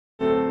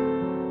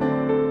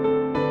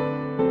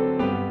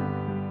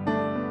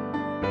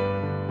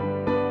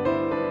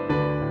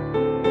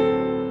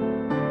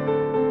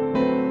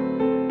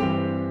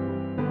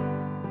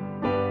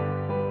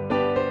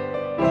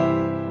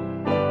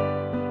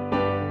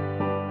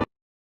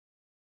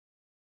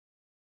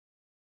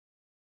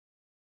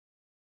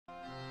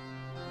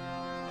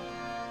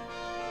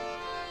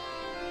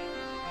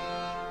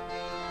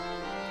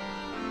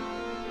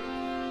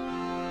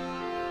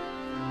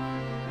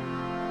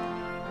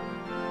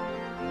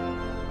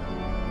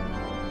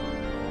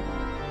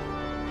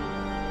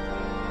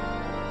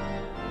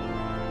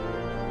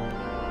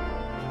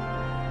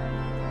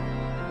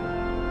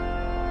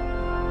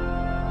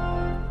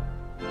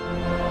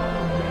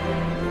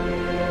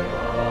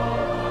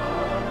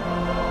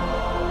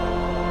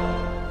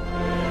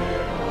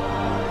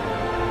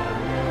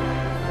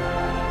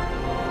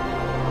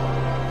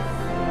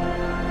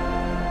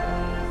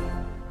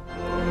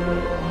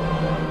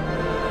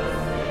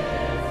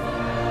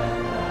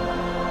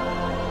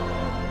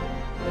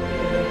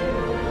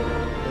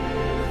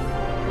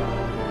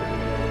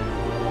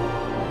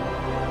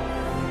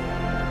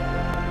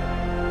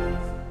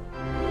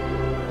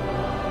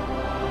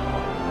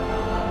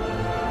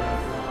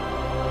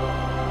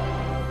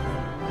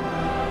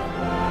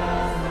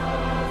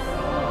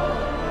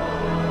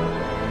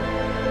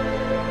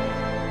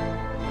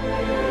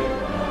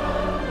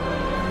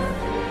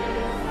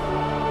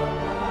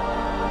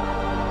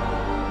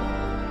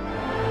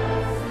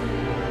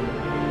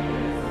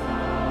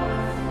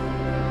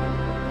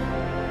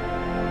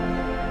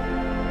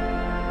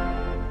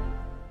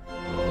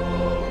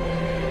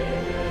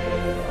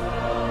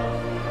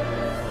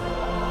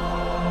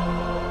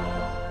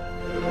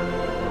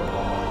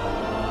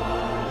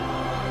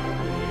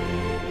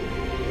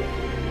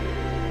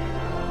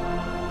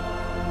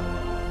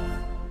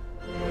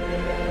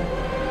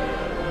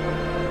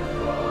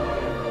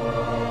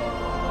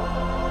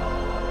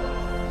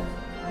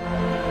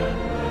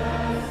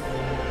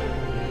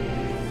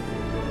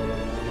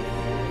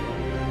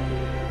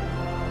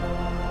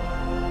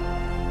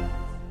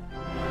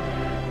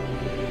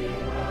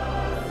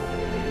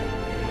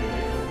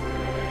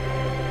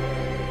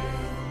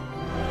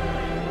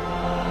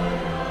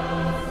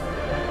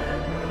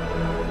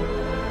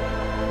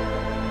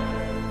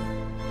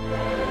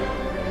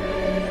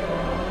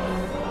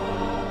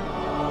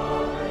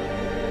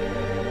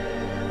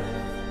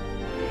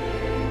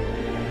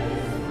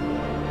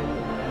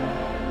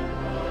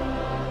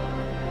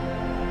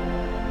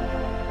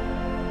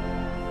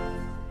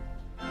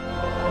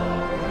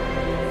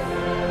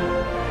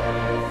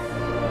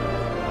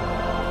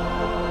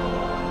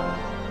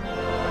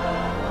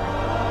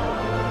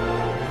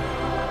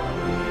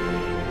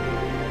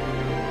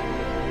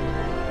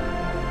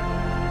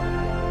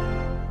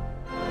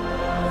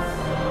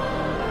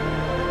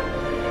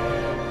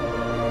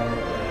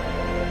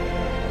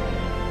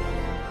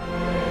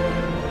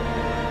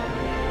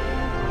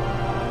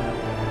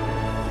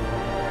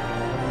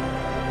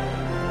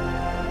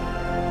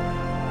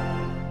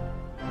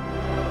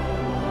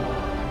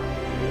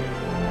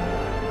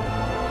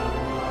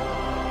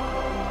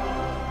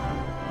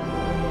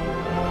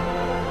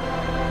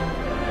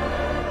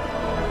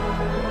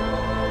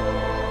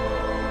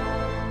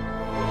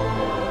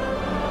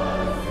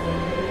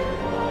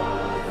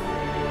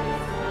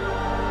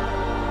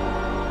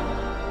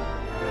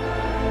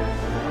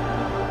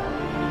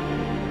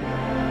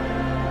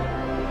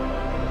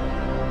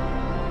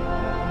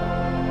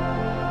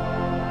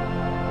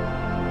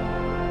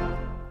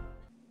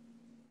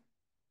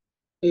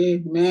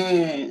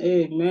Amen.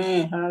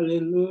 Amen.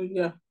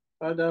 Hallelujah.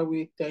 Father,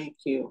 we thank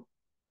you.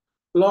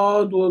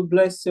 Lord, we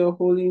bless your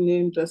holy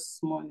name this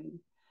morning.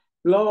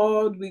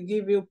 Lord, we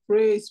give you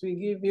praise, we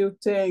give you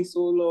thanks,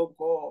 O Lord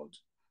God,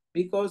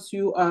 because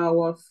you are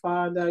our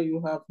Father.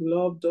 You have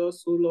loved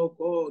us, O Lord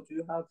God.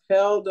 You have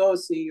held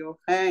us in your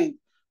hand.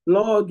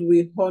 Lord,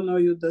 we honor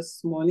you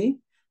this morning.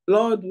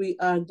 Lord, we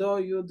adore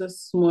you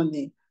this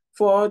morning,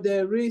 for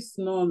there is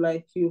none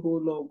like you, O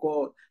Lord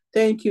God.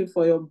 Thank you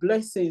for your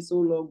blessings, O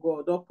Lord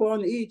God,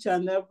 upon each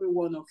and every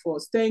one of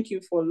us. Thank you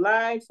for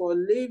life, for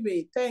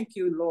living. Thank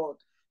you, Lord.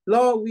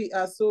 Lord, we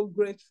are so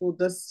grateful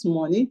this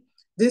morning.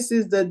 This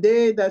is the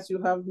day that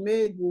you have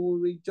made. We will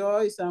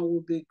rejoice and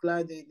will be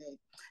glad in it.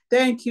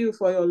 Thank you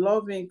for your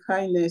loving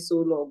kindness, O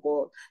Lord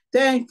God.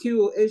 Thank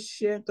you,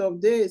 Ancient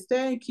of Days.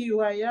 Thank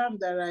you, I am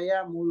that I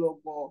am, O Lord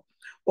God.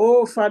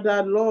 Oh,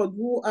 Father, Lord,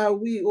 who are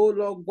we, O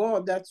Lord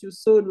God, that you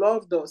so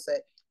loved us,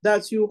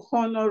 that you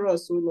honor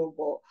us, O Lord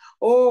God.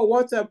 Oh,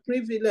 what a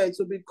privilege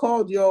to be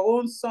called your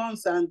own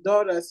sons and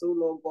daughters, O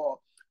Lord God.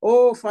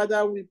 Oh,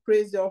 Father, we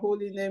praise your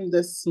holy name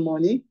this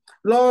morning.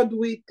 Lord,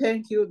 we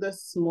thank you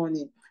this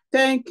morning.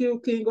 Thank you,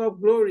 King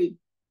of Glory.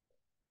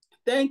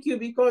 Thank you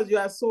because you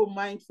are so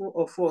mindful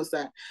of us.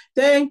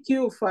 Thank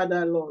you,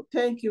 Father Lord.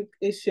 Thank you,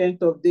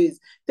 Ancient of Days.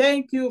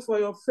 Thank you for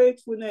your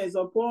faithfulness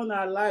upon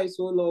our lives,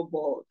 O Lord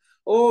God.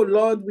 Oh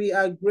Lord, we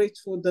are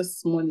grateful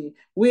this morning.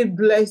 We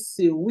bless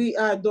you. We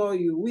adore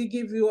you. We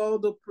give you all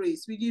the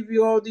praise. We give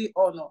you all the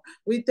honor.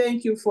 We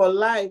thank you for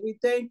life. We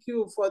thank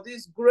you for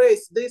this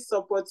grace, this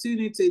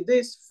opportunity,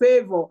 this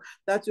favor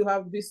that you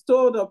have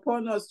bestowed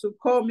upon us to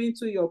come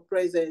into your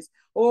presence.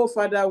 Oh,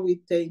 Father,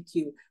 we thank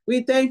you.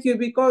 We thank you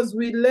because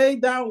we lay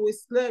down, we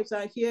slept,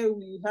 and here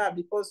we are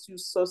because you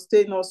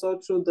sustained us all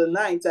through the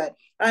night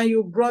and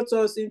you brought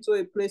us into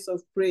a place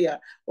of prayer.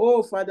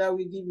 Oh, Father,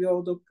 we give you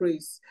all the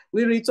praise.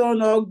 We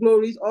return all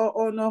glory, all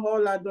honor,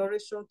 all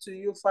adoration to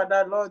you,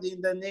 Father, Lord,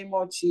 in the name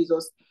of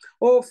Jesus.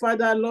 Oh,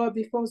 Father, Lord,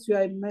 because you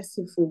are a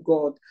merciful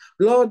God.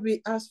 Lord,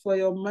 we ask for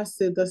your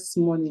mercy this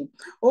morning.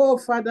 Oh,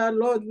 Father,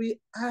 Lord, we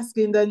ask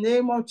in the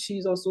name of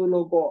Jesus, oh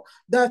Lord God,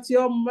 that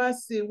your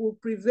mercy will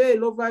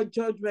prevail over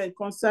judgment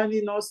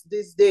concerning us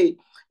this day.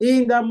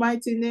 In the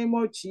mighty name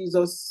of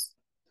Jesus.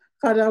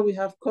 Father, we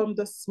have come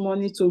this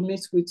morning to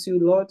meet with you,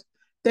 Lord.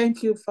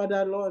 Thank you,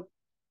 Father, Lord,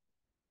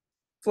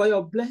 for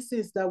your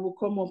blessings that will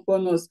come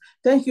upon us.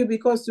 Thank you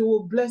because you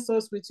will bless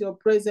us with your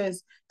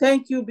presence.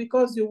 Thank you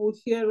because you will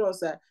hear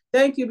us.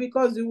 Thank you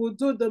because you will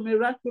do the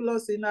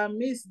miraculous in our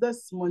midst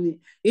this morning.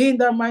 In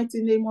the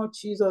mighty name of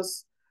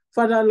Jesus.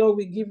 Father, Lord,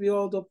 we give you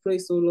all the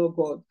praise, O Lord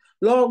God.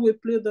 Lord, we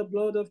plead the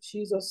blood of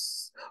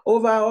Jesus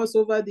over us,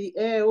 over the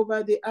air,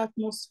 over the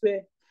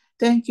atmosphere.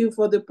 Thank you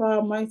for the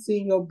power mighty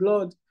in your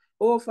blood.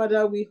 Oh,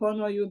 Father, we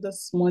honor you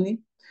this morning.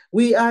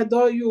 We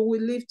adore you. We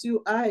lift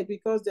you high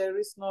because there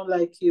is none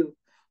like you.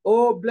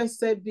 Oh,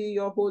 blessed be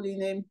your holy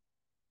name.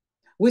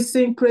 We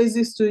sing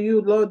praises to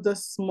you, Lord,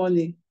 this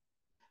morning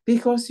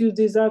because you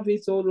deserve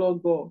it, oh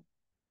Lord God.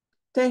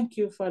 Thank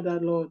you, Father,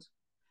 Lord.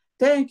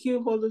 Thank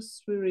you, Holy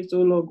Spirit,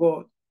 oh Lord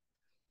God.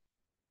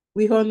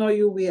 We honor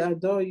you, we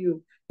adore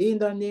you in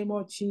the name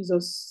of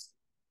Jesus.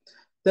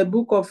 The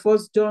book of 1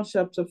 John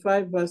chapter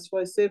 5 verse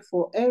 4 says,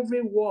 for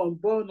everyone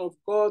born of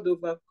God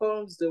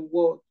overcomes the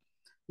world.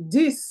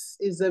 This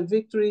is a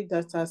victory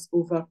that has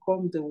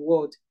overcome the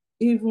world,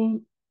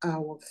 even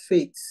our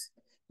faith.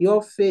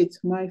 Your faith,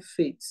 my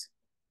faith.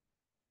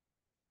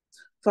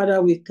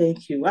 Father, we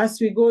thank you. As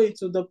we go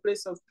into the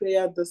place of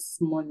prayer this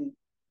morning,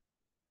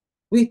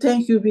 we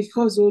thank you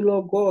because, oh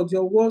Lord God,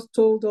 your word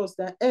told us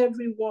that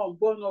everyone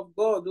born of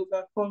God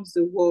overcomes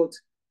the world.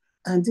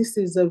 And this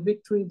is a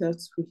victory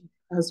that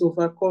has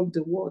overcome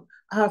the world.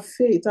 Our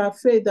faith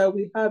that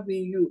we have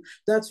in you,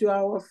 that you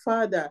are our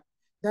Father,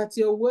 that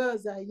your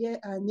words are yea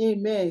and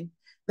amen.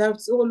 That,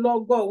 oh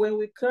Lord God, when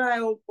we cry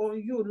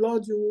on you,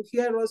 Lord, you will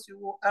hear us, you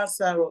will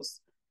answer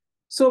us.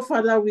 So,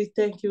 Father, we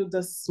thank you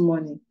this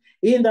morning.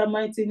 In the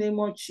mighty name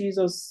of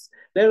Jesus,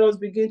 let us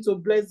begin to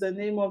bless the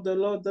name of the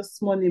Lord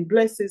this morning.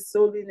 Bless his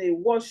holy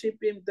name. Worship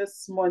him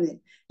this morning.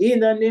 In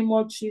the name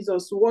of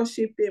Jesus,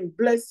 worship him.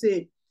 Bless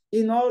him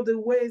in all the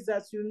ways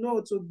that you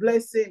know to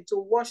bless him, to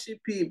worship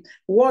him.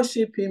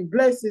 Worship him.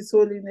 Bless his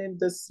holy name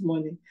this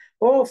morning.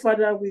 Oh,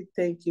 Father, we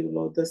thank you,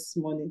 Lord, this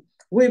morning.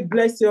 We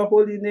bless your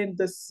holy name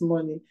this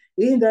morning.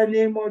 In the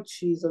name of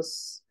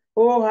Jesus.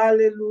 Oh,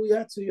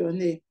 hallelujah to your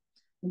name.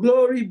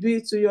 Glory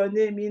be to your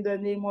name in the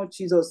name of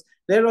Jesus.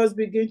 Let us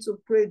begin to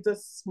pray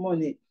this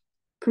morning.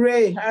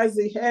 Pray as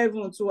the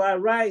heaven to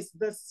arise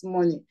this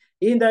morning.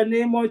 In the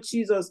name of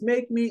Jesus,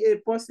 make me a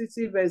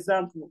positive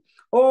example.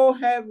 Oh,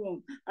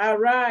 heaven,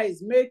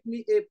 arise, make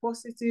me a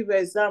positive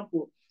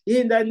example.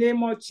 In the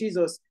name of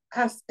Jesus,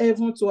 ask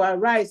heaven to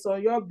arise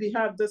on your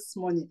behalf this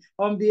morning,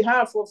 on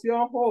behalf of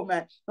your home,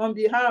 on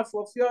behalf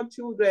of your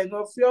children,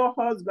 of your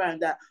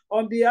husband,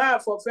 on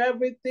behalf of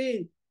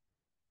everything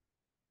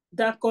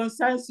that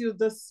concerns you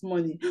this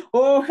morning.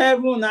 Oh,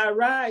 heaven,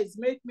 arise,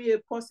 make me a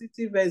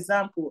positive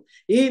example.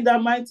 In the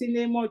mighty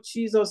name of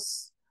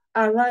Jesus,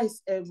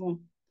 arise,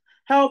 heaven.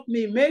 Help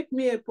me, make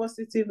me a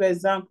positive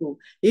example.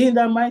 In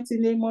the mighty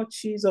name of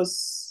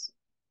Jesus.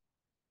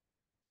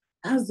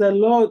 Ask the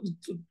Lord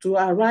to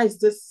arise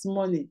this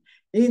morning.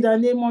 In the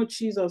name of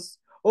Jesus.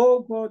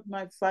 Oh God,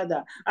 my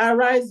Father,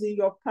 arise in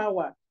your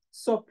power.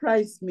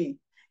 Surprise me.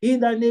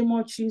 In the name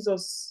of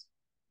Jesus.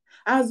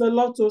 Ask the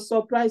Lord to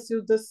surprise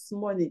you this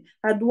morning.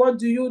 And where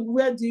do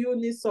you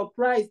need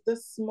surprise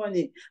this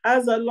morning?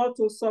 Ask the Lord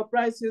to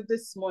surprise you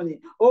this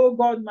morning. Oh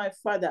God, my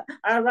Father,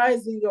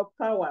 arise in your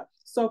power.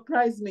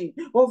 Surprise me.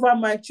 Over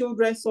my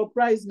children,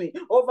 surprise me.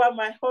 Over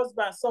my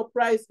husband,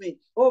 surprise me.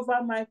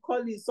 Over my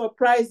colleagues,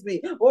 surprise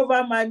me.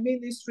 Over my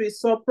ministry,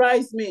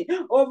 surprise me.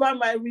 Over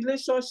my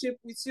relationship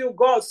with you,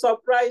 God,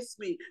 surprise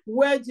me.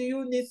 Where do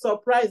you need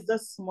surprise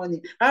this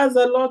morning? Ask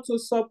the Lord to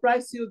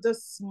surprise you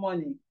this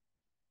morning.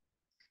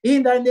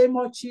 In the name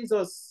of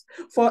Jesus,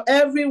 for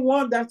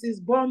everyone that is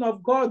born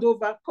of God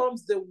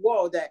overcomes the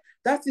world.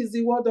 That is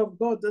the word of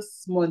God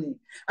this morning.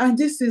 And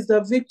this is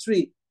the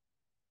victory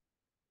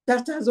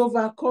that has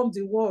overcome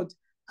the world,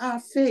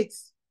 our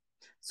faith.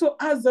 So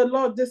ask the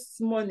Lord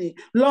this morning,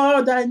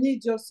 Lord, I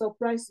need your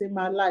surprise in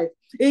my life.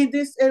 In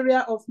this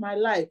area of my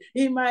life,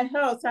 in my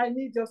health, I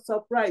need your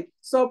surprise.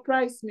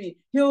 Surprise me.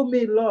 Heal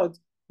me, Lord.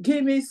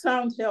 Give me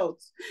sound health.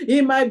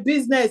 In my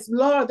business,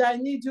 Lord, I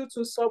need you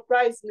to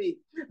surprise me.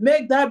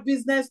 Make that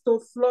business to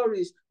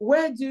flourish.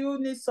 Where do you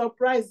need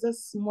surprise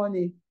this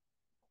morning?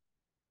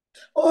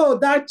 Oh,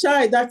 that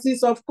child that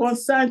is of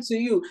concern to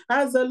you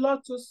has a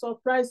lot to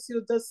surprise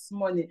you this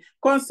morning.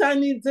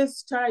 Concerning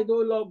this child,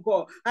 oh Lord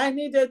God, I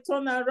need a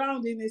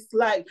turnaround in his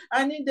life.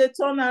 I need a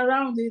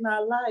turnaround in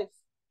our life.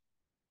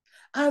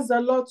 Ask the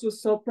Lord to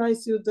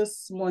surprise you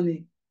this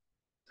morning.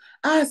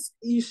 Ask,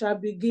 you shall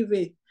be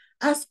given.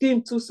 Ask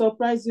him to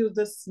surprise you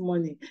this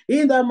morning.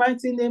 In the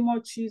mighty name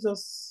of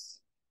Jesus.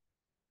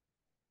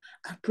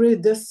 I pray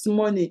this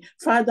morning,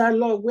 Father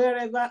Lord,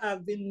 wherever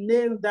I've been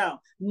nailed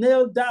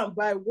down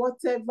by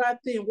whatever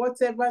thing,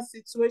 whatever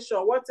situation,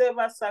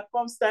 whatever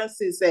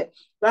circumstances,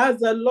 ask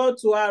the Lord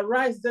to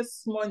arise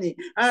this morning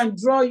and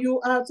draw you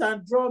out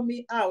and draw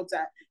me out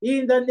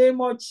in the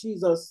name of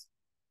Jesus.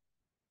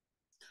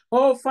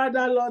 Oh,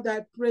 Father, Lord,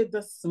 I pray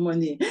this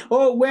morning.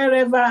 Oh,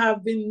 wherever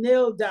I've been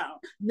nailed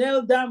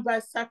down by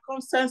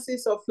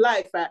circumstances of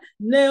life,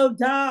 nailed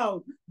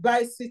down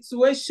by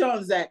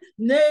situations,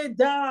 nailed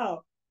down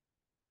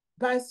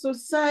by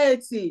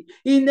society,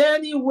 in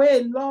any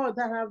way, Lord,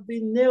 that have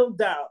been nailed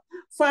down.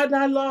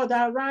 Father, Lord,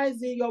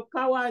 arise in your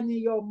power and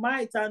in your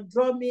might and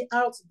draw me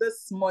out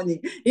this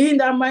morning. In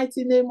the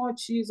mighty name of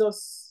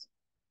Jesus.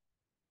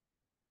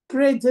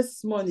 Pray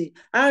this morning.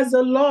 Ask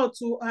the Lord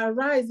to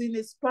arise in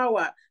his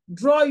power,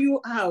 draw you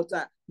out,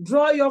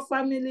 draw your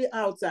family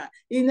out,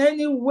 in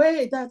any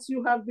way that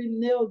you have been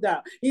nailed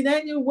down, in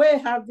any way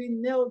have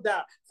been nailed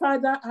down.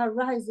 Father,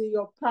 arise in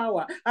your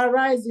power,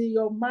 arise in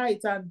your might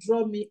and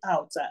draw me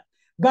out.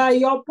 By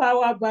your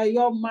power, by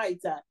your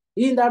might,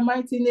 in the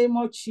mighty name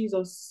of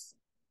Jesus.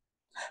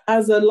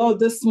 As the Lord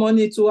this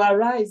morning to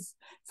arise.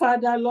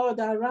 Father,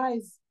 Lord,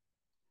 arise.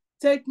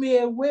 Take me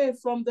away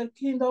from the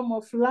kingdom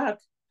of lack.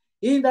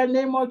 In the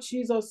name of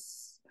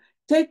Jesus.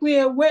 Take me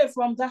away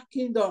from that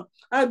kingdom.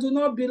 I do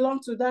not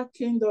belong to that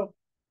kingdom.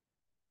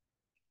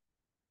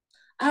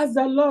 As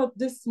the Lord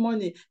this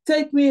morning,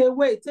 take me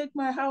away, take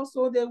my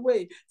household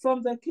away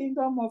from the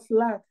kingdom of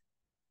lack.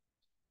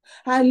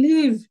 I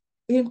live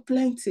in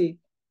plenty.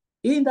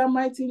 In the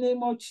mighty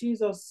name of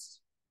Jesus.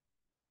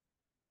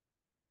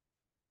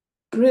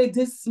 Pray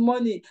this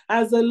morning,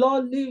 as the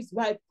Lord lives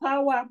by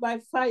power, by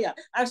fire,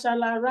 I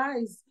shall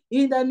arise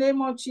in the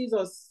name of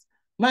Jesus.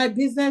 My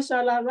business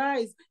shall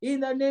arise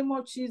in the name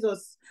of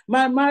Jesus.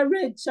 My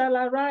marriage shall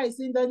arise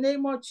in the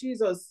name of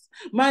Jesus.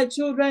 My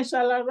children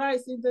shall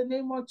arise in the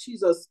name of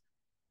Jesus.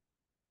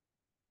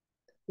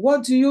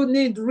 What do you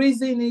need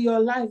reason in your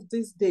life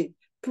this day?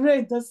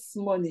 Pray this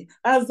morning,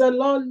 as the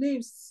Lord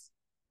lives.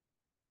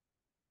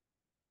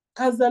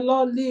 As the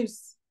Lord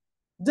lives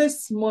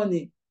this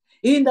morning,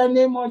 in the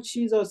name of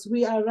Jesus,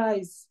 we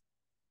arise.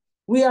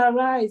 We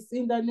arise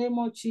in the name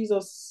of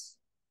Jesus.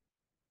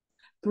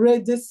 Pray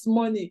this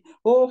morning.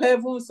 Oh,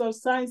 heavens of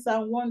signs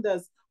and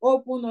wonders,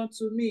 open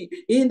unto me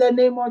in the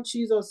name of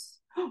Jesus.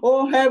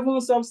 Oh,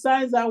 heavens of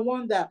signs and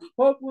wonder,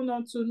 open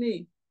unto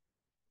me.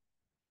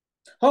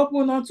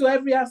 Open unto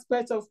every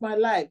aspect of my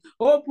life.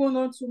 Open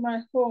unto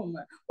my home.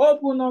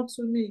 Open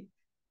unto me.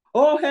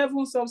 Oh,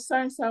 heavens of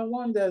signs and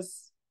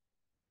wonders,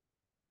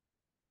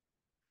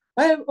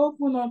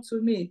 open unto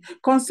me.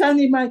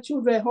 Concerning my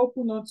children,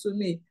 open unto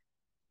me.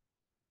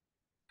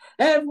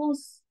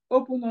 Heavens,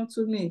 open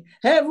unto me.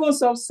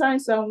 Heavens of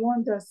signs and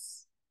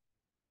wonders.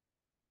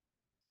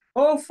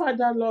 Oh,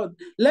 Father, Lord,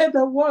 let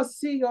the world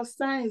see your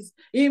signs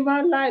in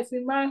my life,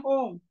 in my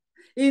home,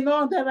 in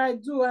all that I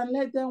do, and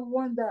let them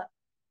wonder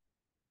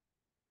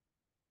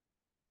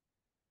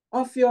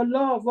of your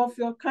love, of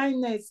your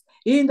kindness,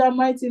 in the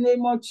mighty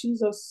name of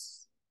Jesus.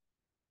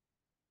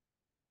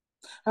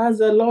 Ask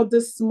the Lord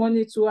this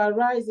morning to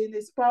arise in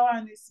his power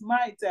and his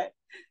might.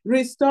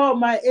 Restore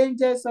my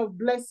angels of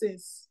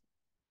blessings.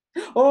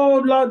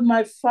 Oh Lord,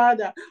 my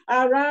Father,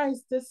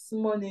 arise this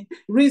morning.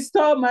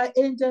 Restore my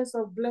angels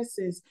of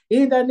blessings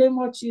in the name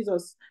of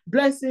Jesus.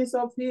 Blessings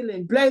of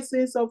healing,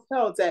 blessings of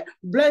health,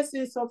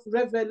 blessings of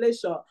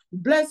revelation,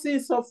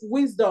 blessings of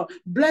wisdom,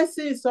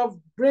 blessings of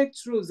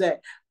breakthroughs.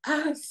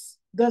 As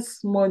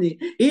this morning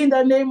in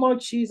the name of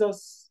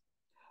Jesus.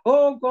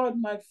 Oh God,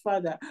 my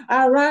Father,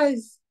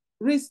 arise,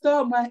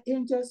 restore my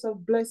angels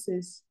of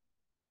blessings,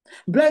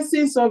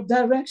 blessings of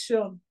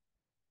direction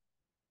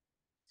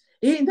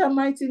in the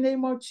mighty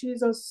name of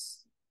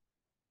Jesus.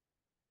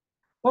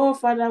 Oh,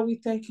 Father, we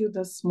thank you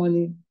this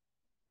morning.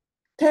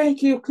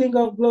 Thank you, King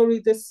of Glory,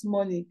 this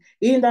morning.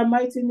 In the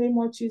mighty name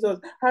of Jesus,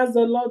 as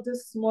the Lord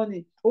this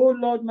morning, oh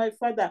Lord, my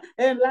Father,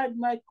 enlarge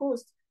my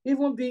coast,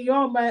 even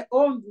beyond my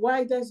own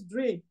widest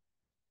dream.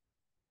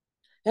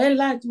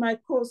 Enlarge my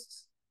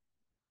coast.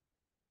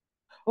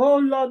 Oh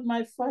Lord,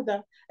 my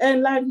Father,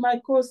 enlarge my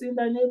coast in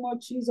the name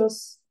of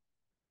Jesus.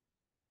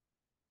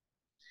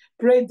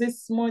 Pray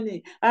this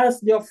morning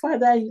as your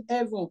Father in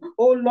heaven,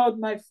 oh Lord,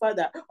 my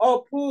Father,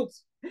 uproot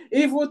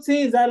evil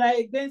things that are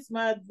against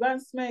my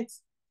advancement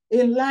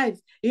in life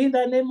in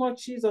the name of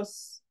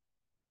Jesus.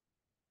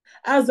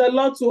 Ask the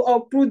Lord to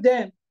uproot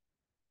them.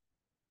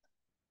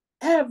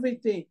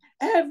 Everything,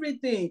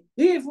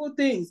 evil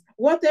things,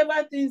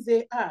 whatever things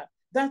they are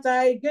that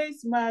are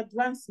against my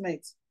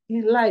advancement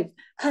in life,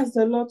 ask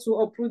the Lord to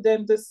uproot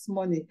them this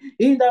morning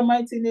in the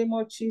mighty name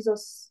of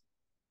Jesus.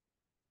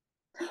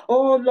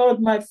 Oh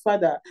Lord, my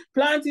Father,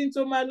 plant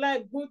into my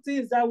life good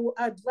things that will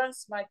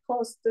advance my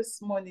cause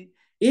this morning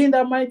in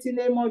the mighty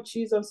name of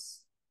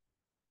Jesus.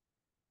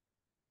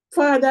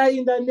 Father,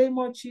 in the name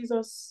of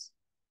Jesus,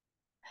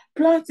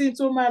 plant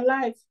into my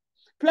life,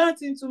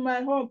 plant into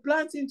my home,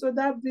 plant into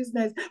that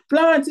business,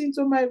 plant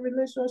into my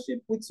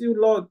relationship with you,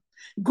 Lord.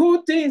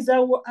 Good things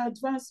that will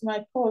advance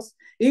my cause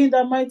in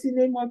the mighty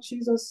name of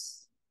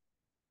Jesus.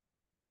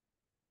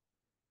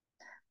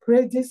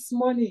 Pray this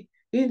morning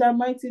in the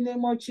mighty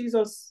name of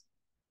Jesus.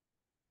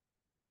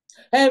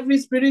 Every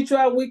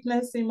spiritual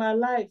weakness in my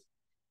life,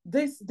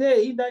 this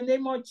day, in the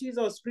name of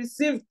Jesus,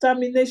 receive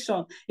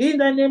termination. In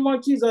the name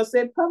of Jesus,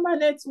 a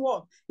permanent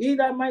one. In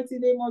the mighty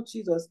name of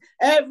Jesus,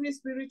 every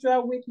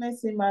spiritual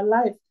weakness in my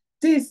life,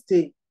 this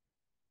day,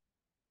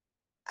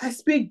 I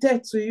speak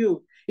death to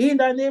you. In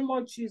the name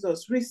of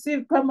Jesus,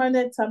 receive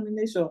permanent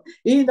termination.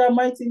 In the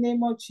mighty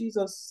name of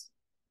Jesus.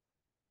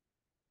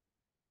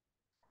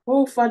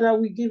 Oh, Father,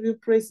 we give you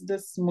praise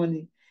this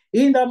morning.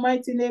 In the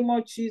mighty name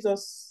of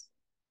Jesus.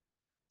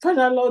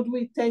 Father, Lord,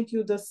 we thank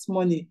you this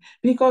morning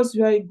because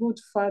you are a good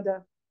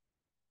Father.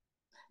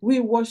 We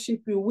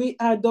worship you. We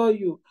adore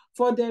you.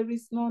 For there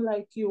is none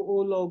like you, O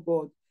Lord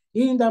God.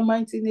 In the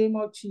mighty name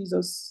of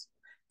Jesus.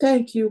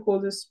 Thank you,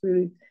 Holy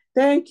Spirit.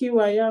 Thank you,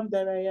 I am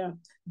that I am.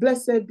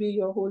 Blessed be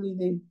your holy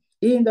name.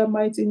 In the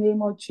mighty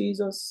name of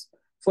Jesus.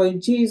 For in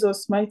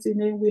Jesus' mighty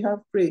name we have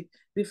prayed.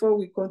 Before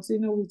we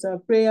continue with our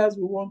prayers,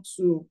 we want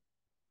to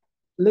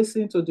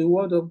listen to the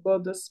word of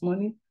God this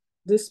morning.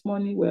 This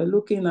morning, we're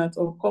looking at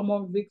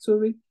uncommon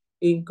victory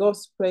in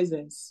God's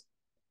presence.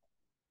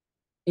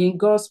 In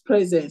God's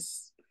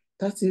presence,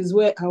 that is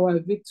where our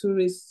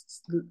victory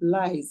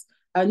lies.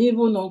 And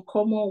even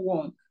uncommon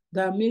one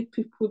that make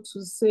people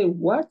to say,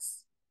 what?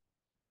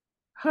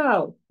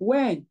 How?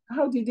 When?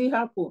 How did it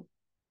happen?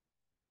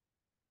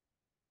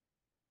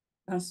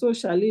 And so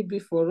shall it be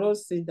for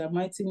us in the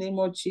mighty name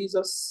of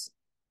Jesus.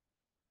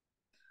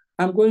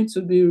 I'm going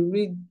to be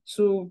read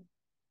two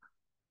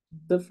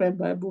different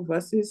Bible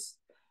verses.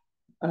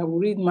 I will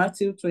read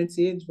Matthew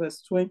 28,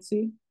 verse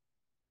 20.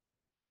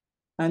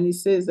 And it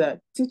says that,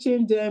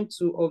 teaching them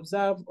to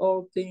observe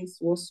all things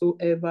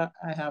whatsoever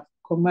I have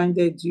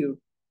commanded you.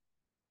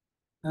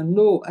 And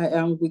lo, I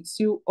am with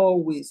you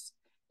always,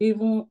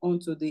 even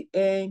unto the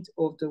end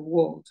of the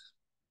world.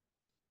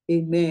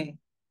 Amen.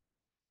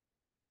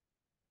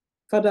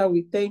 Father,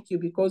 we thank you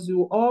because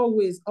you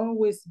always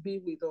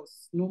be with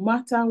us. No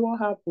matter what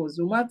happens,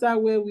 no matter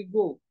where we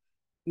go,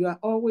 you are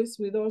always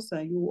with us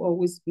and you will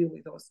always be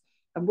with us.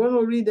 I'm going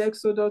to read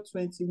Exodus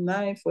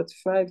 29,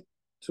 45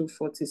 to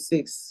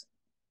 46.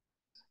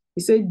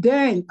 He said,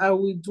 then I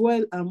will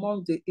dwell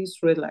among the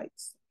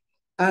Israelites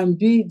and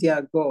be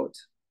their God.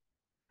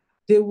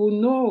 They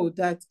will know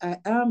that I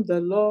am the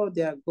Lord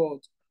their God,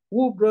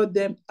 who brought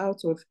them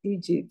out of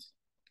Egypt,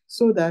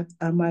 so that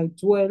I might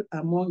dwell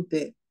among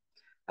them.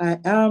 I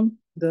am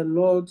the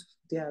Lord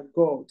their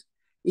God.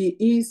 He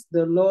is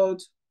the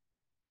Lord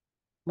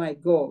my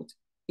God.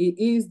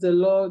 He is the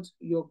Lord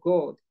your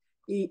God.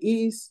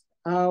 He is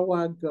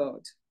our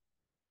God.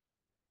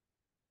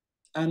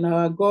 And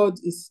our God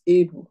is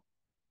able.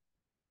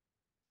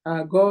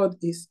 Our God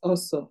is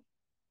awesome.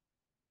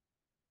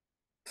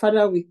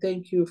 Father, we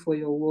thank you for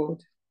your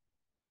word.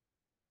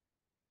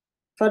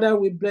 Father,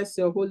 we bless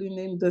your holy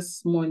name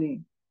this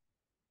morning.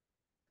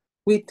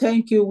 We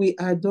thank you, we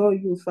adore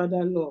you,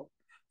 Father Lord,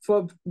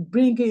 for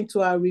bringing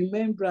to our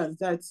remembrance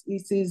that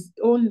it is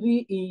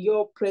only in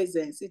your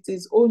presence, it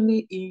is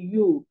only in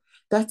you,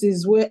 that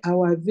is where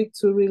our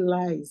victory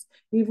lies,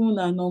 even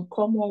an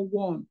uncommon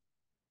one.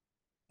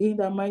 In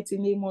the mighty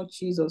name of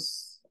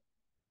Jesus.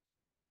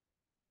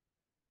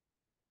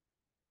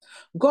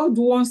 God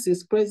wants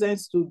his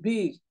presence to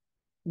be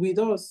with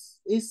us,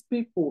 his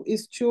people,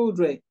 his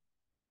children.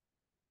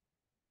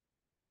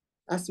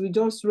 As we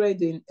just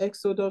read in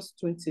Exodus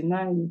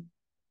 29,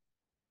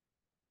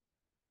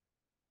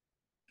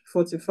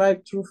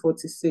 45 through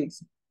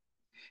 46.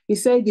 He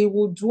said he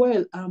will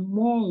dwell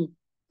among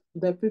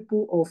the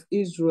people of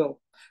Israel,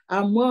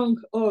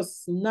 among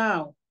us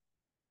now,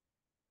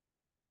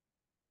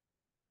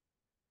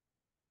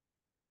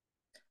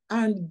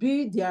 and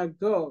be their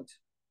God.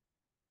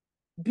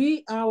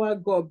 Be our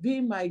God,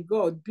 be my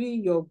God,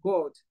 be your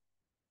God.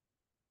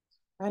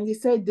 And he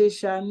said, they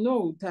shall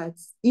know that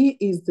he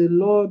is the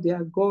Lord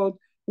their God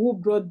who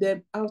brought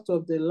them out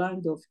of the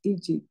land of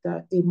Egypt,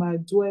 that he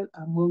might dwell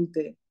among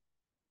them.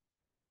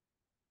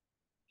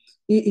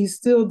 He is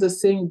still the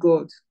same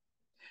God.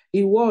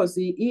 He was,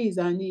 he is,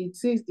 and he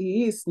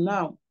is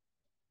now.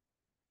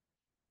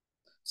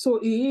 So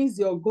he is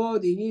your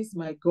God, he is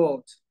my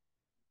God.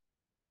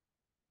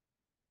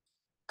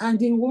 And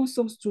he wants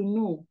us to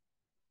know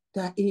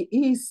that he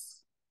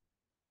is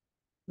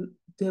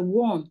the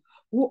one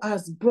who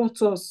has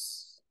brought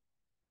us,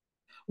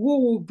 who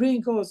will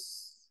bring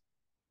us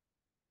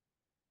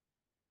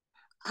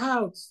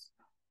out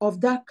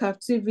of that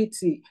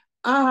captivity,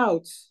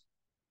 out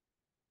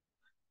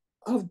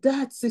of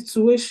that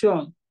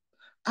situation,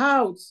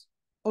 out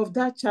of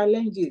that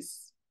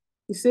challenges.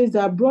 He says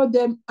that brought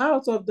them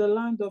out of the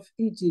land of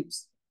Egypt,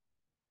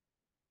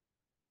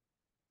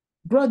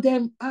 brought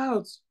them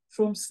out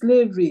from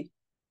slavery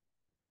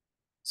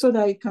so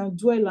that he can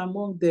dwell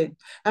among them.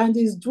 And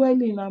he's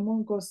dwelling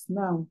among us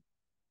now.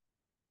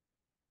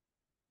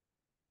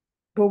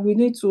 But we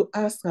need to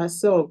ask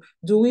ourselves,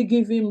 do we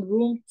give him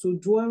room to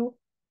dwell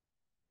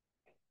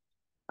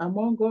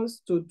among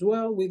us, to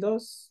dwell with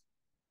us,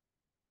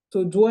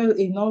 to dwell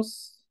in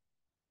us?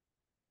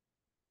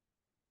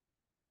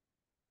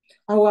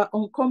 Our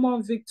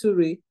uncommon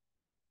victory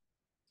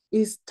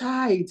is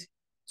tied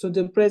to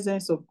the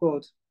presence of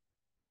God.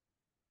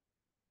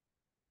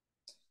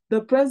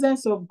 The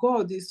presence of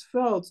God is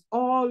felt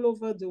all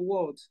over the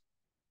world.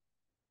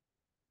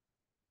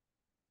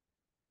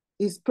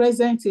 It's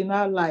present in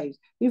our lives.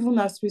 Even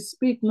as we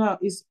speak now,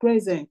 it's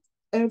present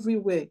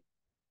everywhere.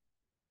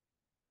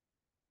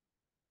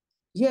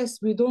 Yes,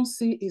 we don't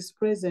see his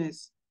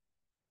presence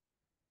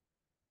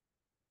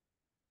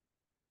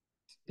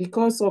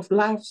because of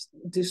life's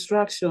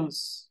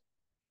distractions,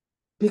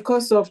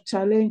 because of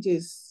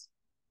challenges,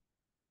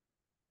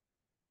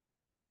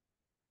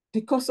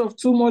 because of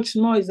too much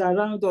noise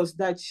around us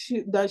that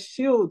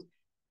shield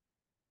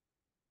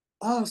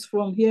us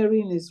from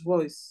hearing his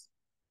voice.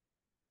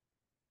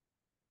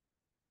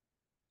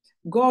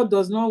 God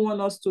does not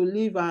want us to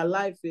live our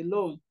life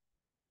alone.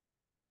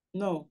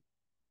 No.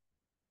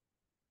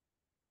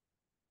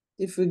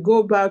 If we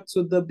go back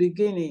to the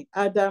beginning,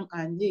 Adam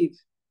and Eve,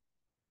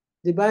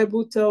 the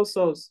Bible tells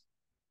us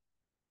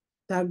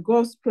that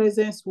God's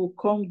presence will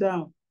come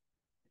down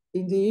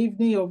in the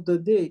evening of the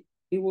day.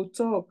 He will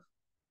talk.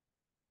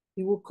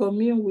 He will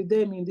commune with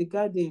them in the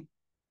garden.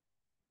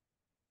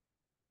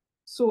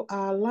 So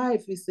our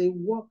life is a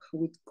walk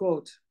with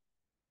God.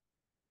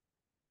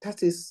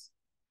 That is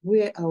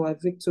where our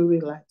victory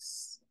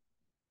lies.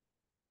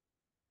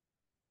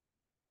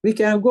 We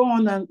can go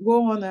on and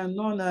on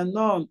and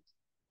on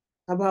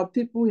about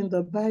people in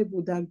the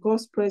Bible that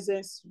God's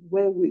presence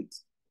were with.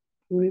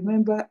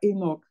 Remember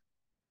Enoch.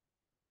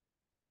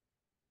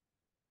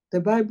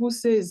 The Bible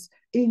says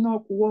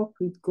Enoch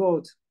walked with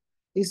God.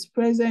 His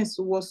presence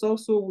was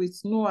also with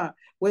Noah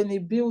when he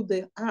built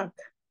the ark.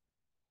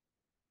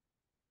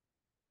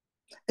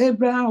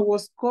 Abraham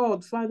was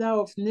called father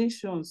of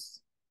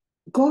nations.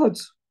 God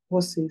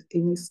was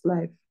in his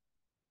life.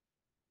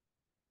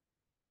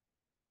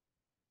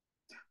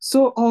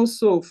 So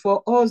also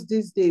for us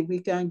this day, we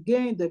can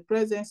gain the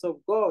presence of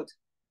God.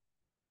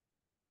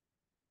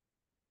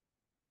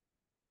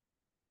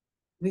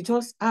 We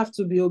just have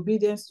to be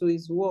obedient to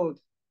his word.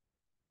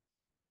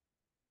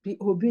 Be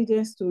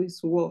obedient to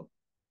his word.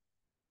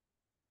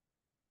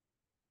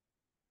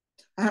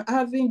 And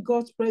having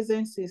God's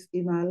presence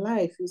in our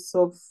life is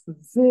of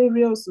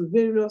various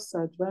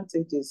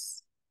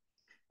advantages.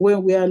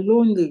 When we are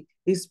lonely,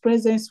 his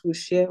presence will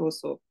cheer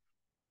us up.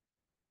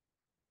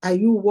 Are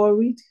you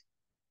worried?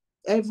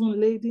 Heaven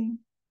laden?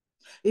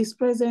 His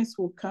presence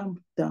will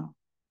calm down.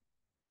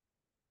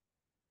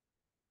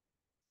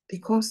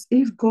 Because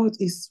if God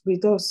is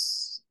with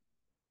us,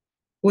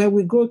 when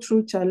we go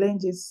through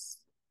challenges,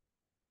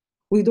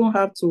 we don't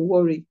have to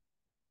worry.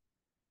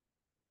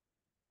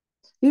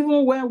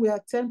 Even when we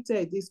are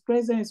tempted, his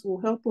presence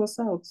will help us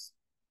out.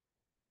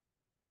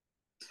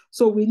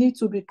 So we need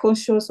to be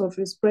conscious of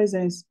his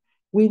presence.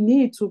 We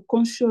need to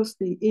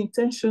consciously,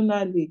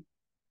 intentionally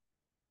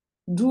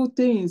do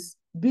things,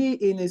 be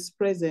in his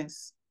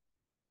presence.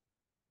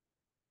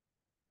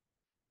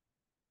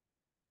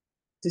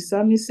 The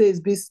psalmist says,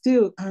 be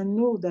still and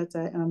know that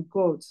I am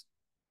God.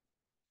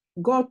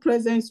 God's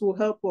presence will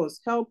help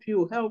us, help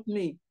you, help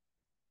me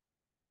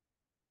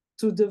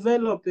to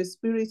develop a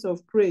spirit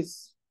of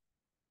praise.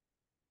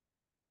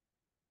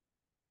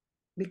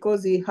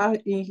 because he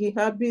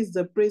inhabits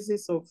the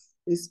praises of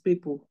his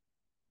people.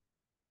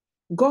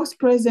 God's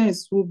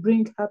presence will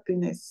bring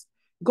happiness.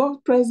 God's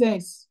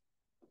presence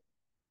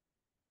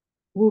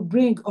will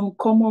bring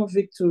uncommon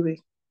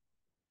victory.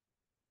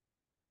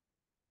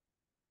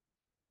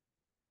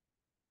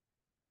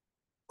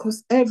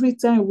 Because every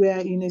time we are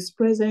in his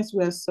presence,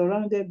 we are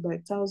surrounded by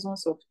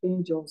thousands of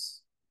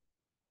angels.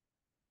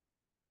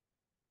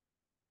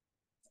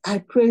 I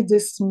pray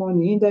this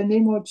morning in the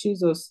name of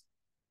Jesus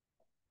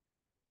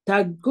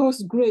that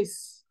God's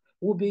grace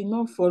will be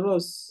enough for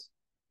us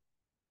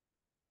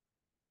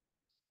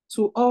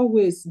to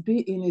always be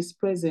in his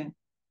presence.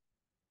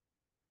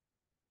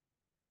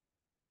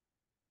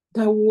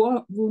 That we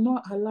will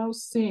not allow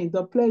sin,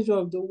 the pleasure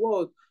of the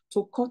world,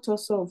 to cut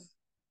us off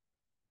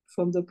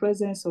from the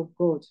presence of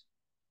God.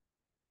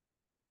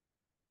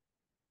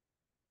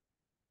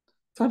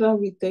 Father,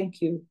 we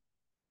thank you.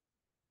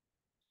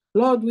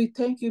 Lord, we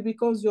thank you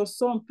because your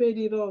son paid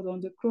it all on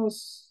the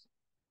cross.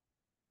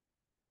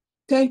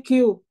 Thank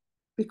you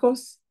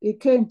because he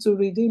came to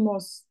redeem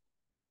us.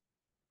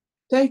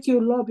 Thank you,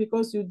 Lord,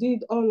 because you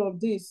did all of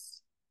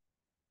this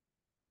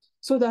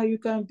so that you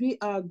can be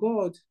our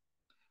God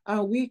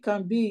and we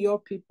can be your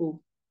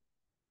people.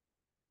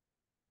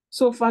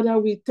 So, Father,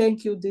 we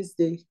thank you this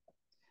day.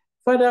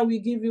 Father, we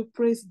give you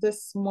praise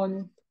this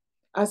morning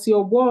as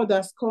your word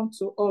has come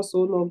to us,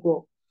 O Lord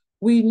God.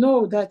 We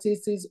know that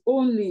it is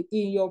only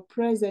in your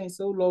presence,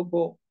 O Lord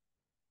God,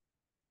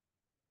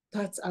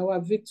 that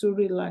our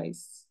victory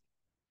lies.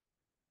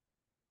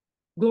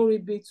 Glory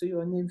be to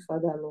your name,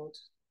 Father, Lord.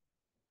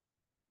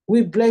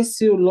 We bless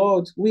you,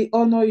 Lord. We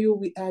honor you.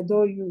 We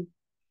adore you.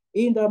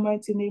 In the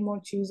mighty name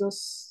of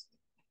Jesus.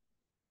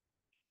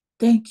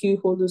 Thank you,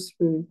 Holy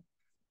Spirit.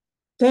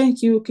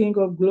 Thank you, King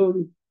of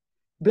glory.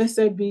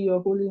 Blessed be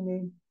your holy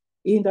name.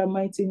 In the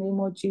mighty name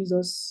of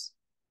Jesus.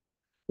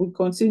 We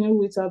continue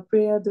with our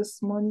prayer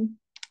this morning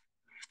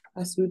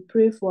as we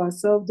pray for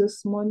ourselves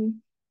this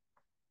morning.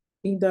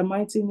 In the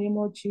mighty name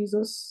of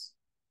Jesus.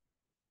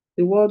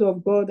 The word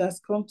of God has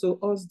come to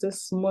us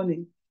this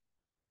morning.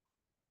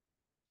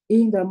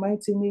 In the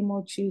mighty name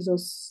of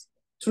Jesus.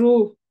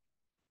 Through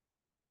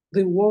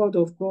the word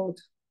of God.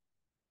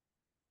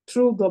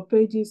 Through the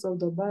pages of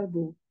the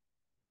Bible.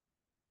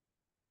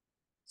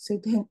 Say,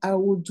 then I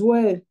will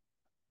dwell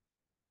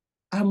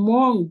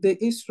among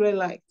the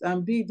Israelites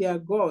and be their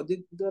God.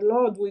 The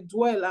Lord will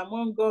dwell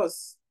among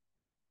us.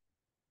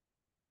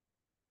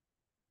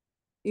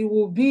 He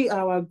will be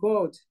our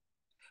God.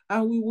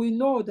 And we will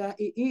know that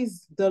he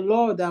is the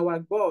Lord our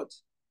God.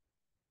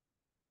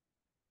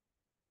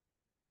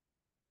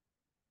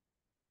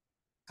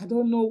 I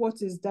don't know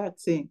what is that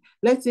thing.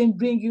 Let him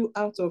bring you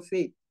out of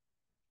it.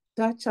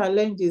 That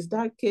challenges,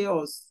 that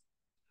chaos.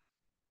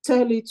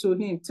 Tell it to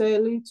him.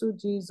 Tell it to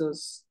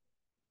Jesus.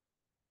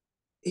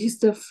 He's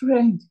the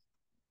friend.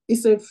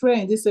 He's a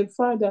friend. He's a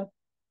father.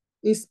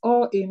 He's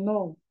all in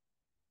all.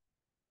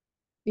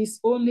 It's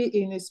only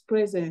in his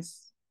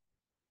presence.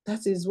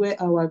 That is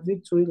where our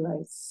victory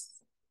lies.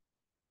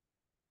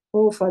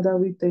 Oh, Father,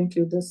 we thank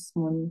you this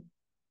morning.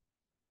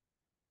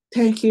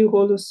 Thank you,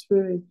 Holy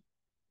Spirit.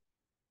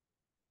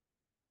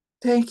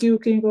 Thank you,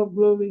 King of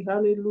glory.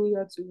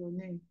 Hallelujah to your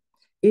name.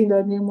 In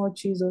the name of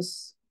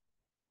Jesus.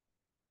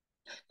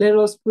 Let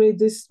us pray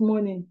this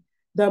morning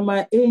that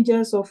my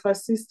angels of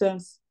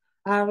assistance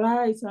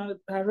arise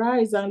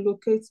and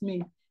locate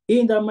me.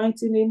 In the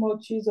mighty name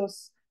of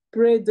Jesus,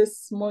 pray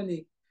this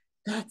morning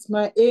that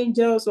my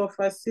angels of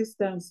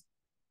assistance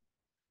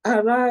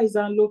arise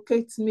and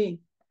locate me.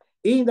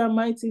 In the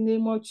mighty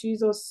name of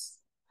Jesus,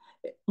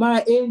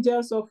 my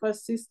angels of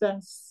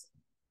assistance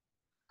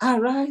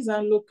arise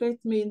and locate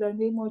me in the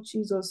name of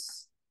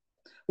Jesus.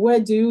 Where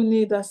do you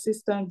need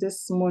assistance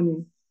this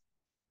morning?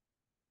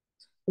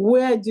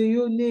 Where do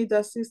you need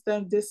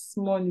assistance this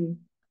morning?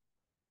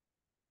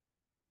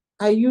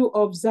 Are you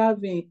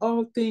observing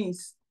all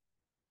things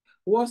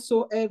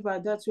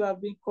whatsoever that you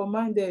have been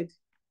commanded?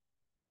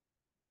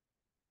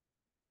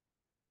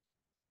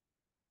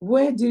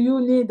 Where do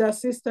you need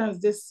assistance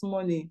this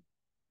morning?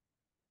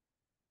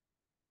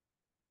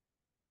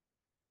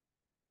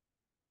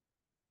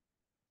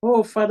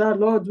 Oh, Father,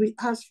 Lord, we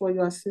ask for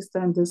your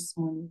assistance this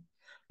morning.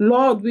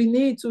 Lord, we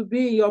need to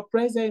be in your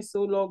presence,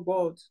 oh Lord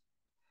God.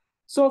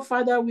 So,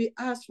 Father, we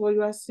ask for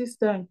your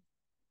assistance.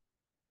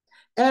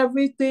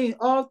 Everything,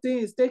 all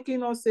things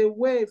taking us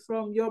away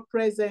from your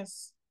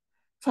presence.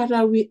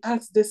 Father, we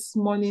ask this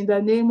morning in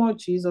the name of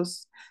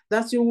Jesus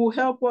that you will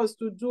help us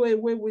to do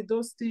away with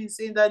those things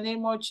in the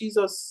name of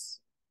Jesus.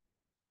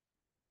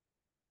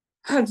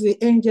 Ask the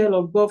angel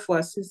of God for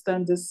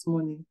assistance this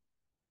morning.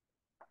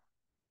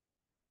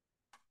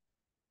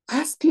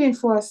 Ask him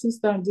for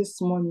assistance this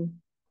morning.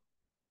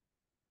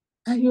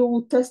 And you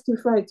will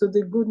testify to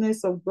the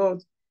goodness of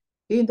God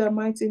in the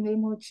mighty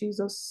name of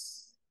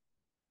Jesus.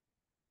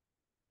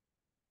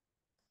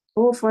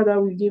 Oh, Father,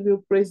 we give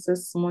you praise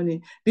this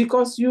morning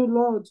because you,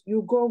 Lord,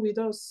 you go with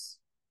us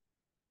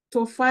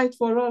to fight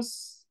for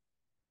us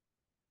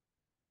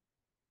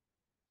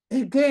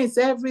against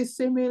every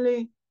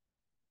seemingly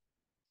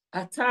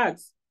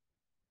attacks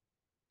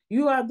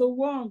You are the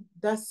one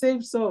that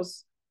saves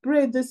us.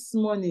 Pray this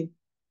morning.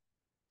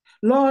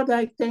 Lord,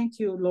 I thank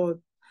you, Lord.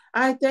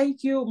 I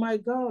thank you, my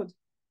God,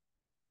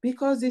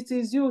 because it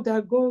is you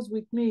that goes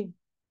with me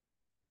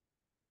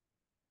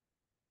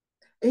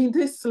in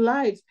this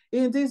life,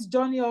 in this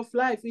journey of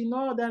life, in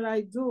all that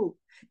I do,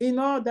 in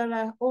all that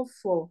I hope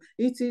for.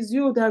 It is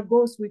you that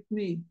goes with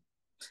me.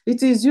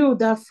 It is you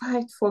that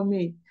fight for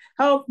me.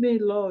 Help me,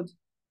 Lord.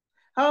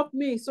 Help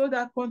me so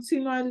that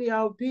continually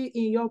I'll be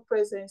in your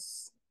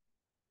presence.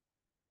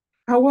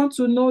 I want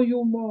to know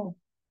you more.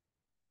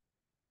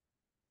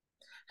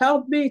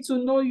 Help me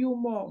to know you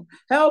more.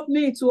 Help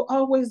me to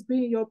always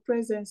be in your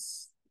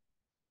presence.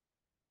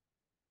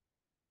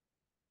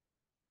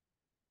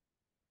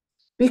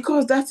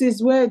 Because that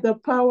is where the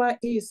power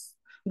is.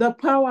 The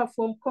power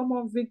from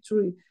common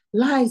victory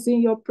lies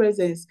in your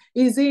presence,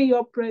 is in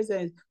your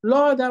presence.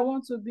 Lord, I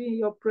want to be in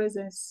your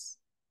presence.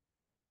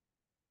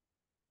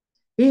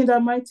 In the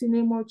mighty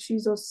name of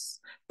Jesus,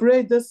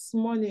 pray this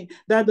morning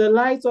that the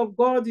light of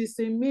God is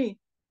in me.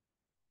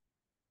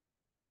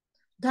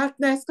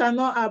 Darkness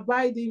cannot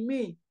abide in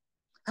me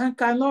and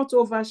cannot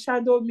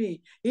overshadow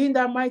me. In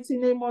the mighty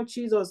name of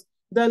Jesus,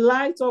 the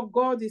light of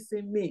God is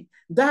in me.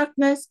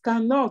 Darkness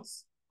cannot,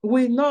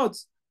 will not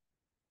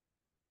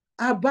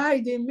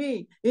abide in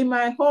me, in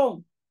my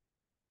home,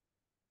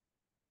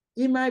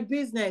 in my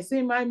business,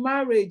 in my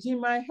marriage,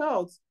 in my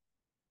health.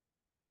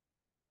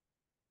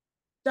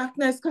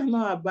 Darkness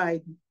cannot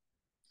abide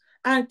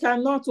and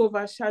cannot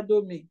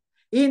overshadow me.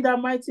 In the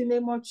mighty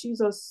name of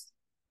Jesus,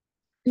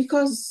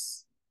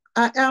 because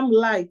I am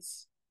light.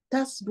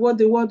 That's what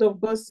the word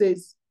of God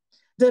says.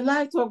 The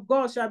light of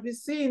God shall be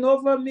seen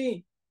over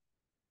me,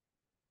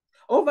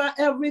 over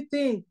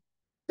everything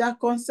that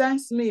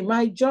concerns me,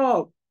 my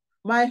job,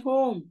 my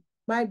home,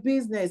 my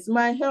business,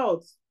 my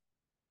health.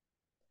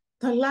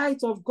 The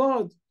light of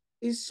God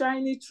is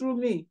shining through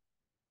me,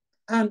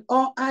 and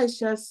all eyes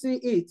shall see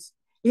it.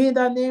 In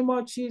the name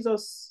of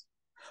Jesus.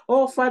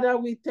 Oh, Father,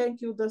 we thank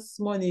you this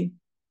morning.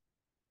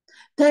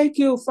 Thank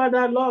you,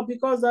 Father, Lord,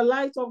 because the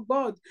light of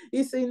God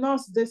is in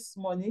us this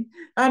morning.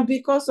 And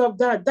because of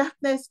that,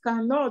 darkness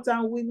cannot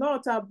and will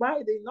not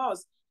abide in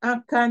us,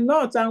 and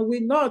cannot and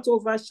will not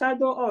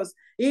overshadow us.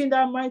 In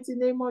the mighty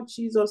name of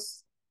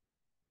Jesus.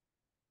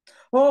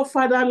 Oh,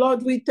 Father,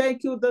 Lord, we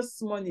thank you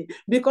this morning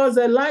because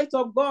the light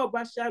of God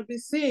shall be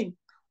seen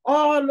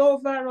all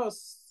over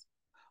us,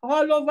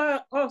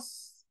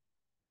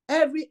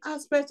 every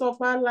aspect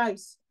of our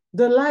lives.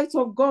 The light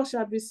of God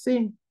shall be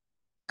seen,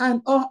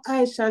 and all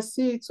eyes shall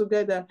see it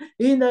together.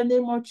 In the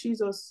name of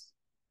Jesus.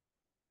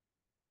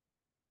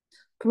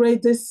 Pray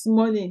this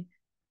morning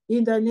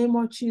in the name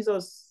of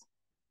Jesus.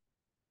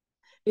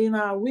 In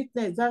our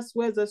weakness, that's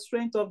where the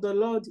strength of the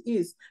Lord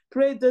is.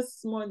 Pray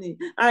this morning.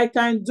 I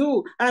can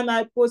do and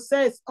I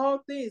possess all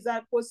things.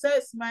 I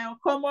possess my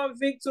uncommon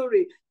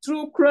victory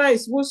through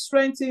Christ who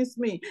strengthens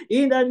me.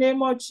 In the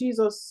name of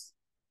Jesus.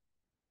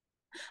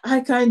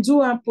 I can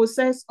do and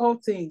possess all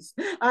things.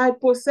 I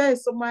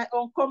possess my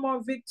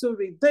uncommon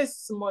victory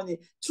this morning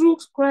through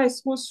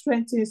Christ who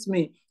strengthens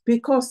me,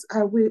 because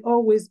I will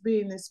always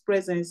be in his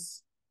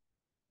presence.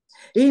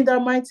 In the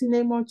mighty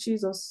name of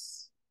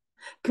Jesus.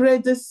 Pray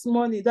this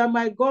morning that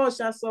my God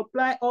shall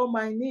supply all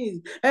my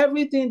needs,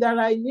 everything that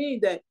I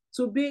need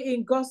to be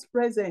in God's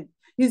presence.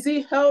 Is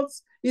it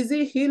health? Is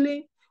it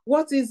healing?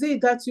 What is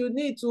it that you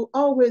need to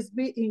always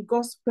be in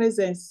God's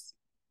presence?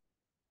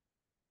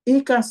 He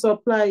can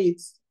supply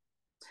it.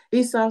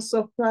 He's our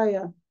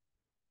supplier.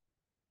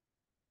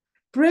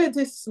 Pray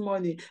this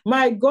morning.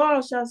 My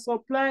God shall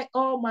supply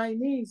all my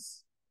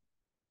needs.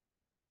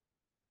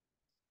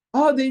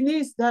 All the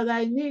needs that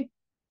I need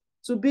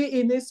to be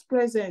in his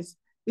presence,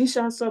 he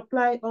shall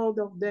supply all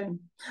of them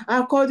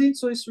according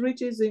to his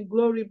riches in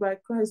glory by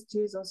Christ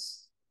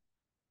Jesus.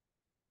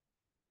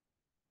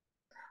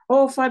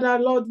 Oh, Father,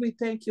 Lord, we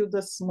thank you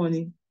this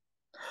morning.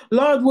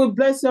 Lord, we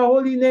bless your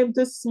holy name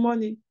this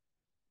morning.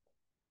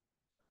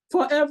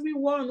 For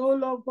everyone, oh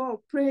Lord God,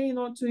 praying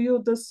unto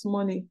you this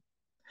morning.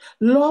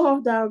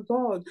 Lord our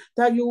God,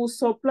 that you will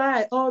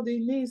supply all the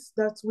needs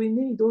that we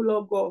need, oh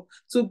Lord God,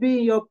 to be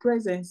in your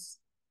presence.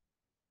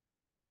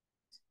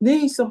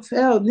 Needs of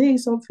health,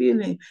 needs of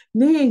healing,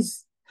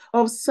 needs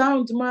of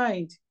sound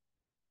mind.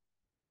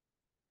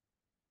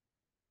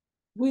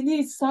 We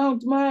need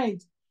sound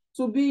mind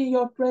to be in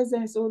your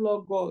presence, oh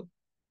Lord God.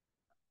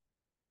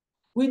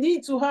 We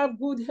need to have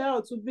good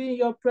health to be in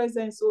your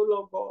presence, oh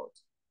Lord God.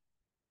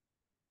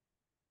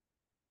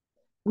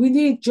 We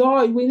need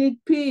joy, we need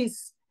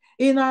peace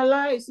in our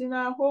lives, in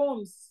our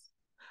homes,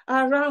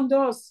 around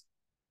us.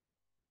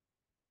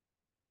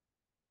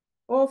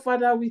 Oh,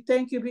 Father, we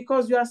thank you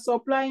because you are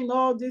supplying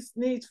all these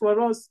needs for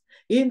us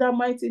in the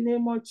mighty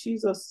name of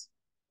Jesus.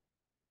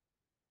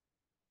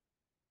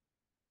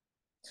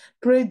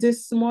 Pray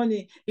this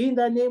morning in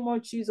the name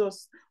of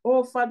Jesus.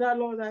 Oh, Father,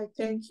 Lord, I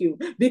thank you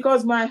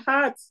because my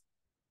heart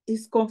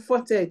is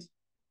comforted.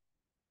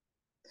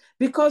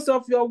 Because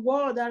of your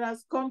word that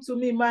has come to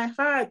me, my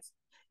heart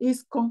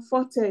is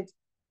comforted.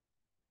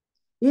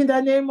 In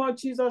the name of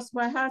Jesus,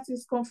 my heart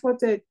is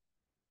comforted.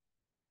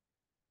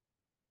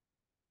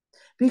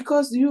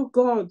 Because you,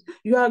 God,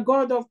 you are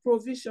God of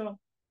provision.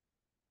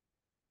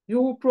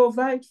 You will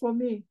provide for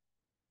me.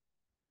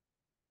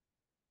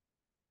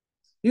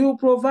 You will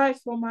provide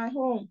for my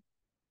home.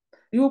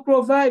 You will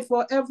provide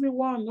for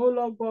everyone, oh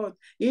Lord God,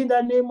 in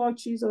the name of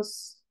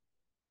Jesus.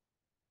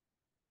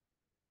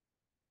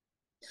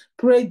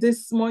 Pray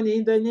this morning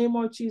in the name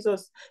of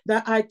Jesus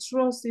that I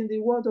trust in the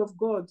word of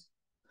God.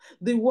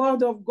 The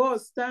word of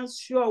God stands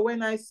sure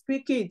when I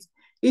speak it.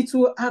 It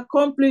will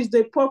accomplish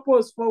the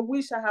purpose for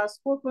which I have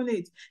spoken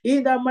it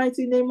in the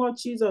mighty name of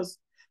Jesus.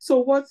 So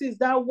what is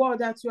that word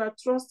that you are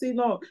trusting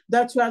on,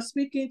 that you are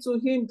speaking to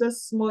him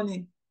this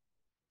morning?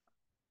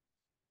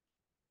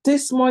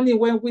 This morning,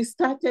 when we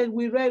started,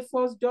 we read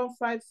 1 John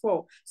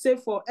 5:4. Say,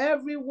 for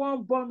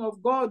everyone born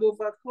of God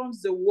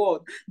overcomes the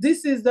world.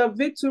 This is the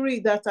victory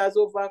that has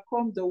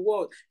overcome the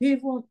world,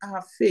 even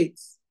our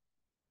faith.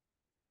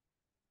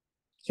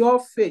 Your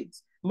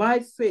faith, my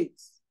faith.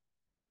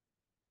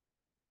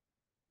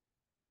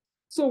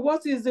 So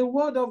what is the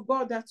word of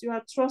God that you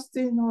are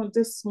trusting on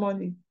this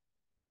morning?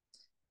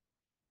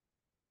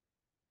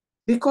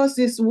 Because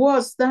his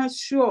word stands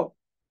sure.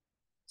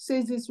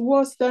 Says his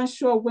word stands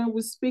sure when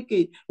we speak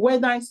it.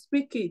 When I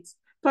speak it,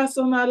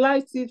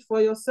 personalize it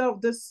for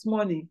yourself this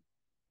morning.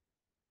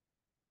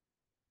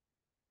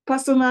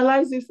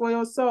 Personalize it for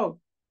yourself.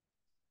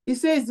 He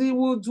says he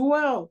will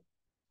dwell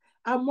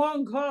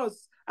among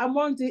us,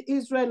 among the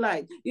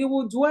Israelites. He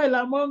will dwell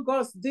among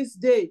us this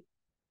day.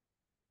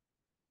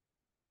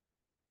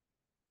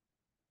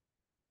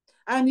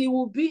 And he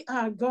will be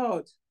our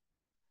God.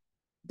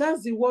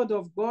 That's the word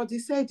of God. He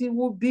said he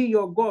will be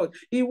your God.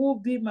 He will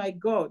be my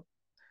God.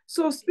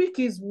 So speak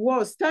his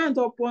word. Stand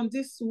upon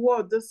this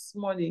word this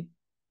morning.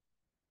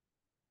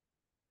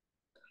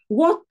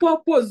 What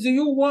purpose do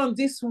you want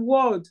this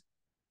word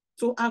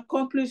to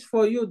accomplish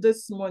for you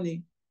this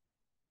morning?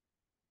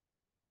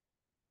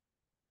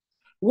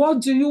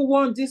 What do you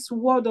want this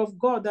word of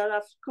God that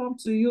has come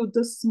to you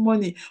this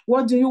morning?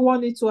 What do you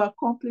want it to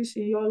accomplish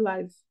in your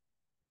life?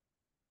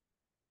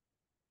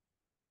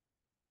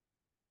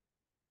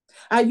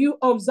 Are you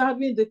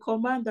observing the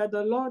command that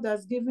the Lord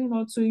has given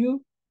unto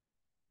you?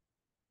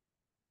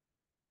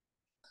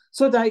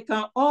 So that I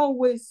can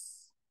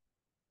always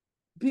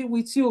be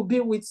with you, be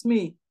with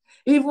me,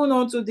 even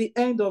unto the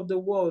end of the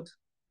world.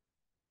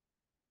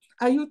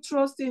 Are you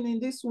trusting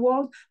in this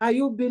world? Are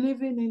you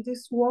believing in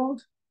this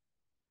world?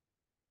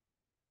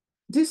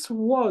 This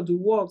word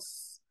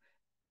works.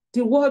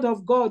 The word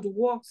of God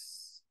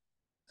works.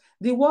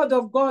 The word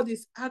of God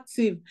is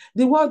active.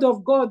 The word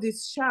of God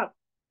is sharp.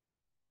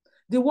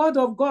 The word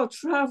of God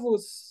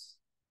travels.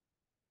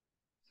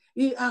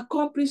 It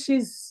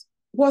accomplishes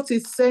what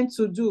it's sent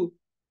to do.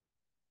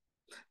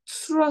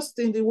 Trust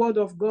in the word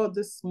of God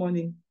this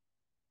morning,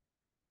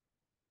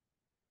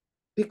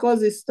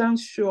 because it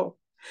stands sure.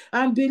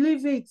 And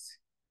believe it,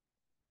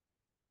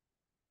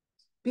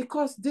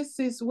 because this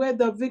is where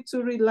the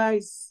victory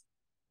lies.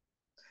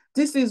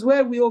 This is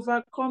where we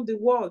overcome the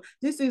world.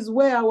 This is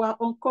where our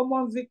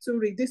uncommon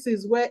victory, this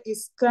is where it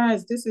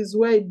stands. This is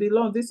where it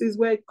belongs. This is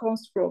where it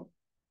comes from.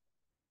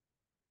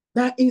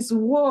 That is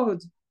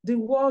word, the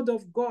word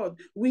of God.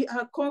 We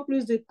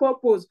accomplish the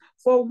purpose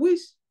for which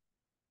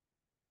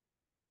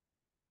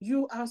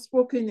you have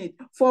spoken it,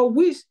 for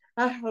which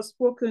I have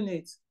spoken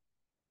it.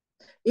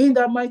 In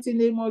the mighty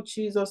name of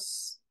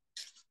Jesus.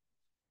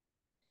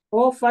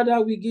 Oh,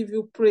 Father, we give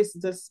you praise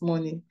this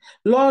morning.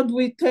 Lord,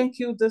 we thank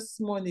you this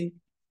morning.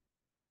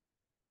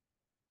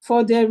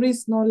 For there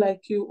is none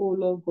like you, O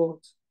Lord God.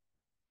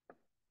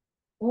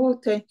 Oh,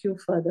 thank you,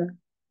 Father.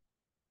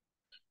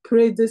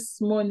 Pray this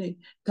morning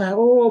that,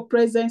 oh,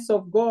 presence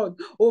of God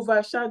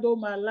overshadow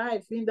my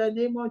life in the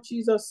name of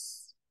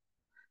Jesus.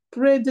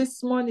 Pray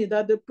this morning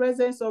that the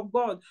presence of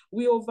God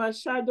will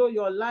overshadow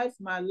your life,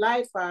 my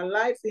life, our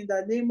life in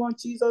the name of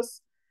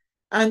Jesus.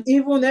 And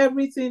even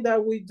everything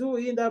that we do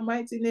in the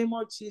mighty name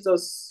of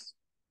Jesus.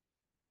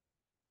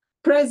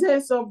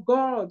 Presence of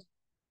God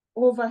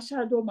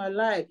overshadow my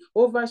life,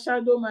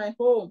 overshadow my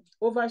home,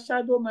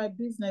 overshadow my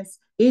business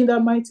in the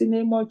mighty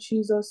name of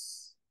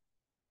Jesus.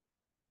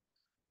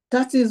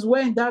 That is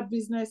when that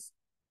business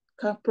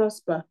can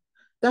prosper.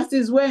 That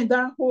is when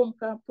that home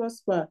can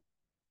prosper,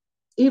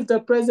 if the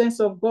presence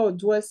of God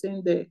dwells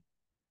in there.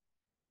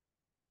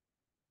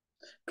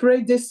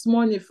 Pray this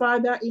morning,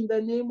 Father, in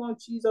the name of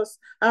Jesus,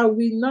 I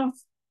will not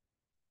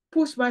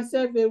push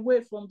myself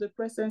away from the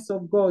presence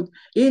of God.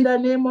 In the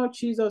name of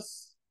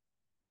Jesus,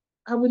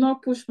 I will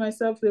not push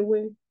myself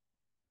away.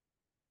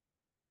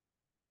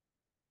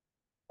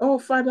 Oh,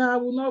 Father, I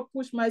will not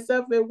push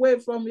myself away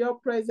from your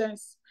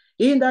presence.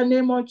 In the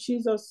name of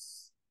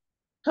Jesus,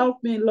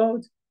 help me,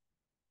 Lord.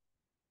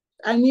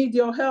 I need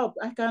your help.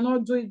 I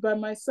cannot do it by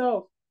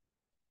myself.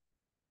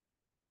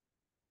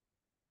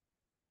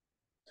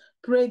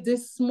 Pray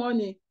this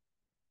morning.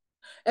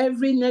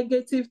 Every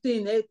negative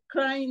thing,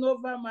 crying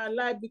over my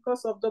life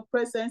because of the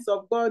presence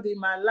of God in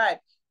my life,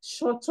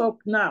 shut up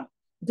now.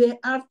 They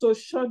have to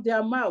shut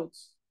their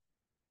mouths.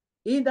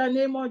 In the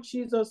name of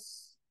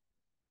Jesus.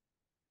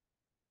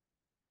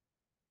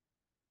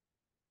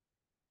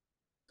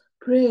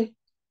 Pray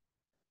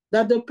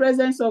that the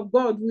presence of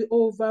God will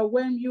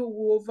overwhelm you,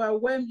 will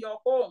overwhelm your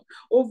home,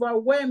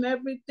 overwhelm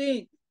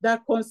everything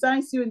that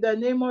concerns you in the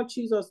name of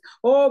Jesus.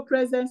 Oh,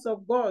 presence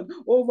of God,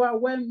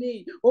 overwhelm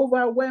me,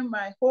 overwhelm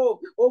my home,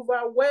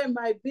 overwhelm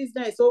my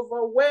business,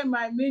 overwhelm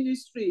my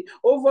ministry,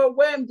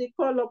 overwhelm the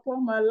call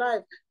upon my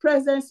life.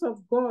 Presence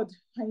of God,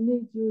 I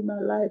need you in my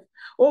life.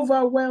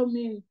 Overwhelm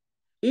me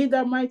in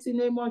the mighty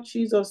name of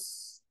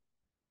Jesus.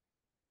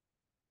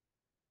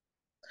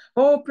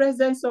 Oh,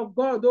 presence of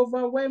God,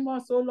 overwhelm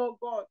us, oh Lord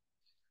God,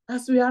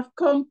 as we have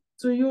come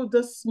to you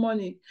this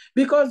morning,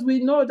 because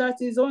we know that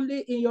it's only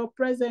in your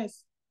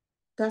presence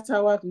that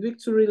our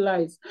victory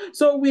lies.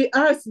 So we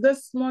ask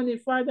this morning,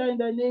 Father, in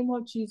the name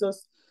of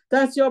Jesus,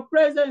 that your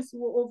presence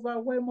will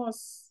overwhelm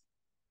us,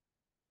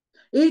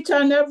 each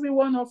and every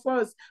one of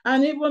us,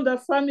 and even the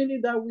family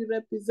that we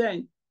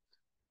represent,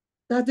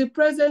 that the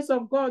presence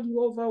of God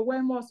will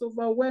overwhelm us,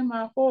 overwhelm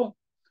our home,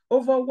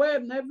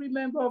 overwhelm every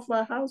member of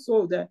our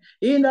household,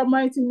 in the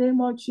mighty name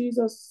of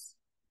Jesus.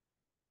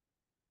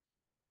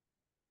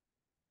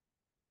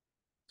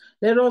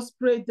 Let us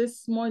pray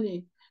this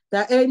morning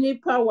that any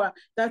power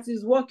that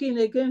is working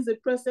against the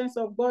presence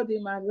of God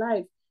in my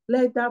life,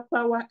 let that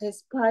power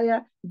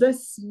expire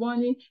this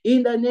morning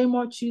in the name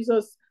of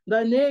Jesus,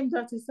 the name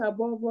that is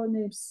above all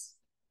names.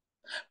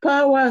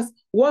 Powers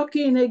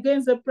working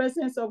against the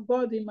presence of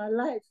God in my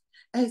life,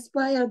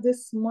 expire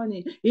this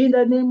morning in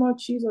the name of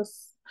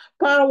Jesus.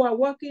 Power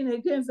working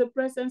against the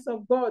presence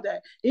of God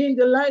in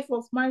the life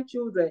of my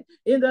children,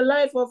 in the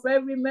life of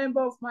every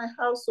member of my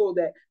household.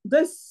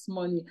 This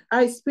morning,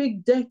 I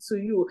speak death to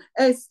you.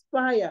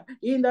 Expire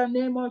in the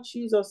name of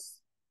Jesus.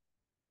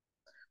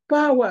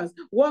 Powers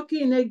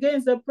working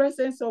against the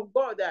presence of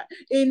God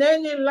in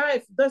any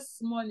life this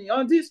morning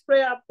on this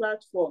prayer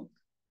platform,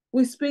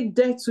 we speak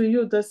death to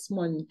you this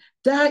morning.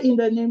 Die in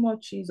the name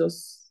of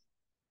Jesus.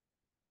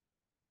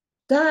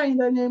 Die in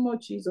the name of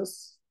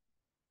Jesus.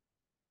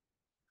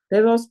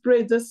 Let us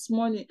pray this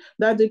morning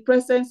that the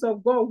presence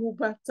of God will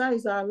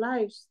baptize our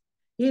lives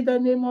in the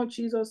name of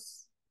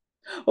Jesus.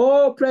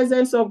 Oh,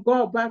 presence of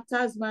God,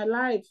 baptize my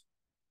life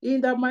in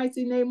the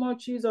mighty name of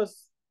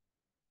Jesus.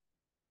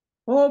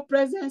 Oh,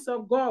 presence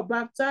of God,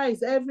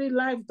 baptize every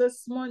life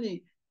this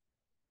morning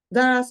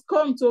that has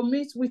come to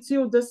meet with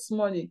you this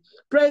morning.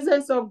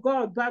 Presence of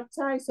God,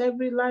 baptize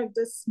every life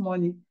this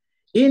morning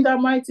in the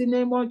mighty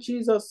name of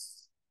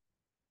Jesus.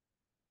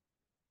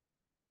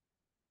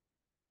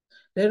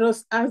 Let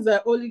us ask the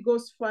Holy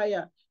Ghost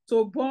fire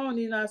to burn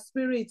in our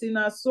spirit, in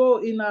our soul,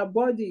 in our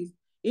bodies,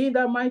 in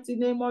the mighty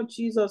name of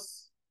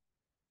Jesus.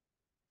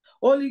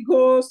 Holy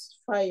Ghost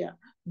fire,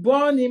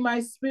 burn in my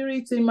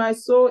spirit, in my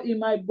soul, in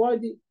my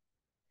body,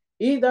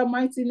 in the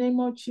mighty name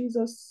of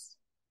Jesus.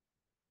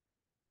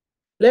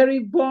 Let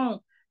it burn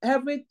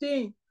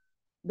everything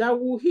that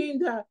will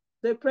hinder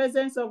the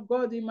presence of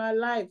God in my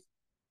life.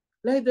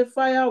 Let the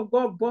fire of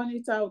God burn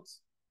it out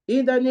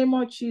in the name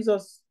of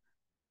Jesus.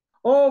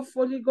 Oh,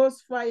 Holy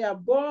Ghost fire,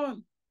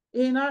 burn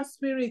in our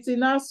spirit,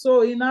 in our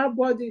soul, in our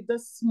body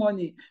this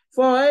morning.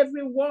 For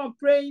everyone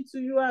praying to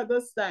you at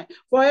this time,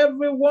 for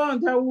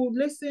everyone that will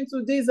listen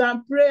to this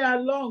and pray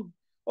along.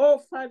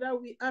 Oh, Father,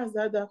 we ask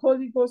that the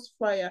Holy Ghost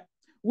fire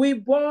we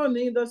burn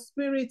in the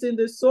spirit, in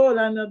the soul,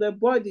 and in the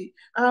body,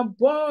 and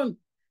burn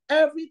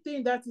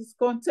everything that is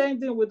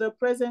contending with the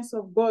presence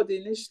of God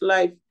in each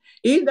life.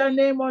 In the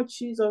name of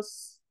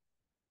Jesus,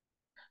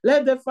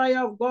 let the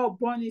fire of God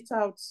burn it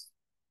out.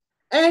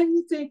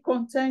 Anything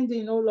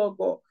contending, oh Lord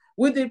God,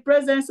 with the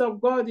presence of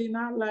God in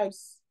our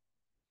lives,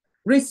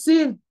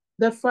 receive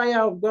the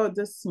fire of God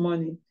this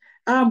morning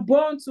and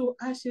burn to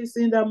ashes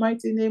in the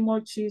mighty name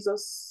of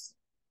Jesus.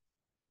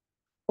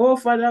 Oh,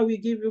 Father, we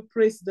give you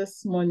praise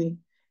this morning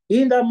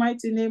in the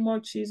mighty name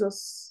of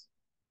Jesus.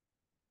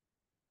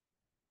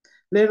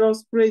 Let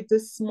us pray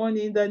this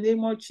morning in the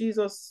name of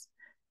Jesus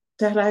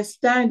that I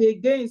stand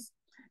against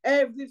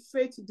every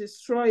faith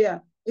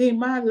destroyer in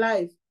my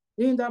life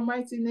in the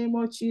mighty name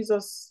of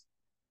Jesus.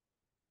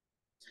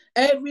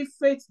 Every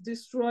faith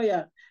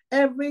destroyer,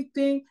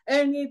 everything,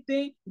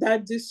 anything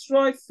that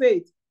destroys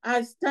faith,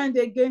 I stand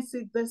against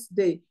it this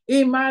day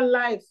in my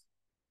life.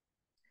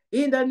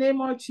 In the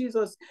name of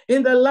Jesus,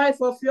 in the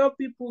life of your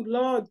people,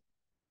 Lord,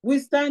 we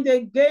stand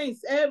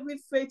against every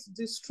faith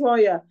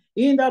destroyer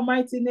in the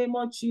mighty name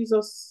of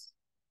Jesus.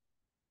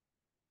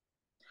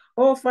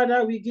 Oh,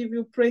 Father, we give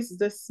you praise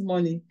this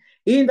morning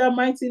in the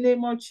mighty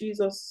name of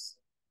Jesus.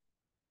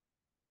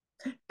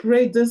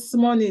 Pray this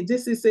morning.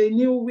 This is a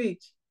new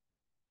week.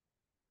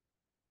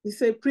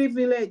 It's a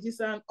privilege, it's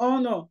an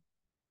honor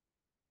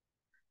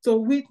to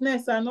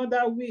witness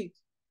another week.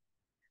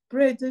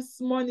 Pray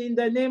this morning in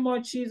the name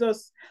of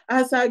Jesus.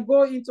 As I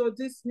go into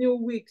this new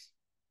week,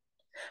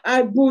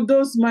 I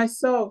bulldoze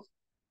myself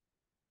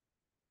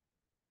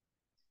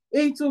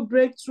into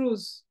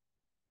breakthroughs.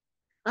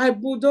 I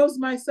bulldoze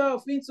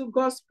myself into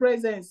God's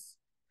presence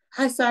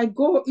as I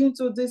go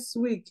into this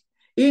week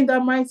in the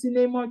mighty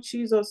name of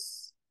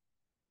Jesus.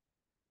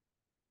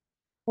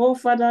 Oh,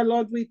 Father,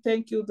 Lord, we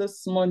thank you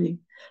this morning.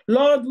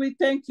 Lord, we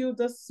thank you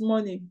this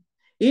morning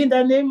in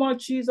the name of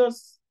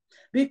Jesus,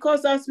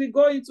 Because as we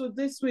go into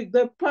this week,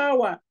 the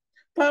power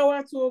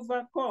to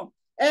overcome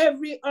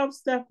every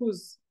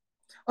obstacles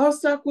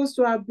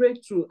to our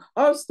breakthrough,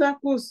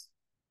 obstacles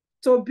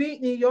to be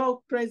in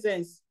your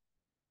presence.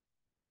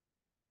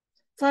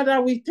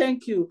 Father, we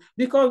thank you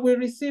because we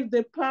received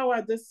the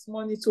power this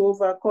morning to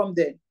overcome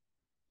them.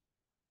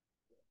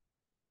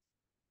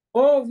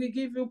 Oh, we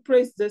give you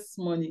praise this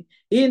morning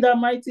in the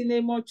mighty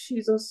name of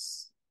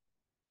Jesus.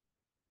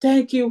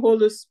 Thank you,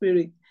 Holy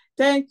Spirit.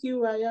 Thank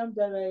you, I am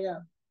that I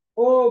am.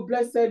 Oh,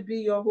 blessed be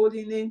your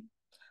holy name.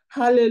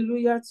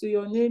 Hallelujah to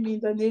your name in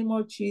the name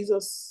of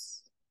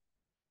Jesus.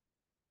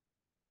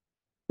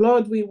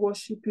 Lord, we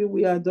worship you.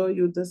 We adore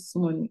you this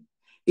morning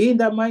in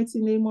the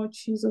mighty name of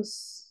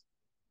Jesus.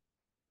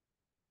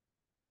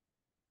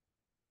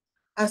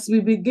 As we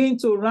begin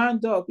to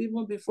round up,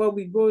 even before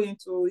we go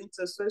into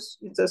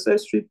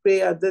intercessory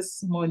prayer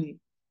this morning,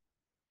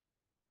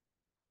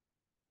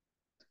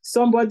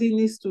 somebody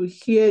needs to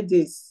hear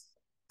this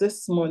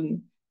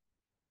morning.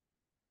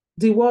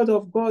 The word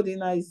of God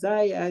in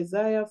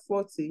Isaiah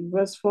 40,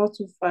 verse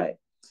 4-5.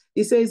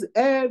 It says,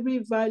 every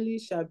valley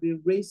shall be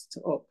raised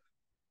up,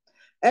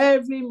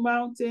 every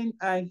mountain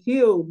and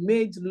hill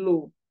made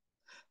low.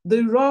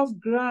 The rough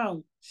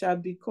ground shall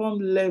become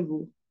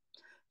level,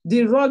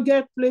 the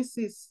rugged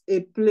places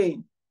a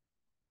plain.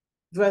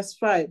 Verse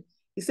 5,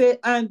 it says,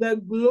 and the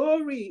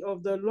glory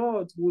of the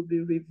Lord will be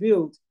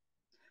revealed,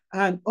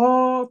 and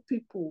all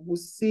people will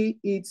see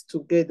it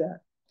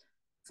together.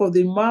 For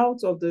the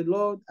mouth of the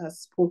Lord has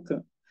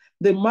spoken.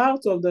 The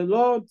mouth of the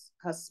Lord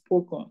has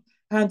spoken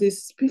and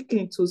is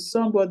speaking to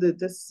somebody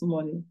this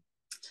morning.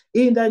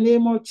 In the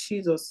name of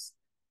Jesus,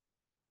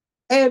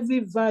 every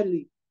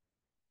valley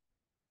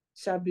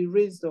shall be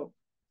raised up.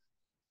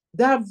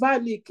 That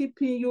valley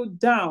keeping you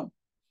down,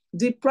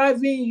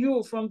 depriving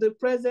you from the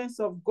presence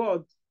of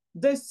God,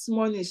 this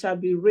morning shall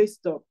be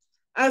raised up.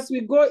 As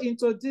we go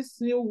into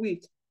this new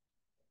week,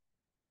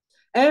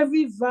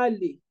 every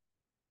valley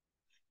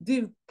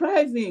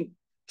depriving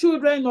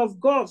children of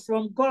God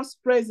from God's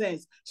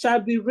presence shall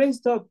be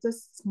raised up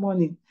this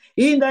morning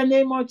in the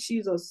name of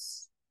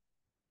Jesus.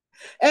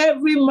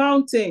 Every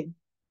mountain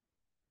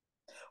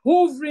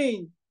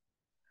hovering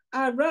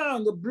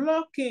around,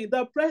 blocking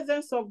the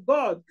presence of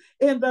God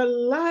in the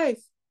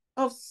life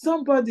of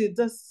somebody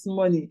this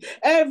morning.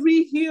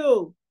 Every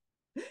hill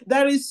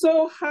that is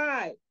so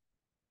high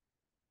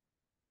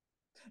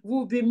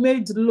will be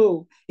made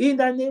low in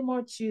the name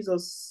of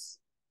Jesus.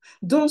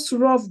 Those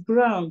rough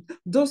ground,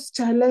 those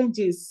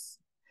challenges,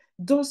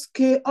 those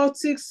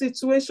chaotic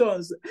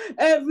situations,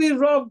 every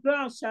rough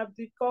ground shall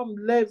become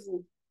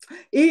level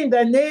in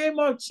the name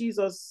of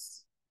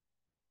Jesus.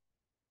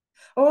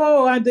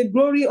 Oh, and the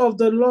glory of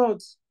the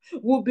Lord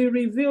will be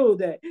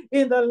revealed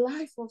in the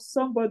life of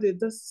somebody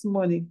this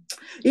morning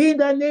in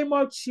the name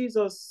of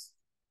Jesus.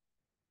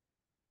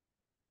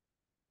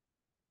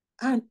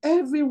 And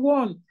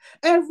everyone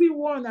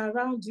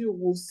around you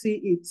will see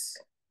it.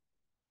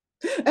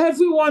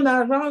 Everyone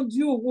around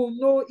you will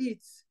know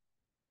it.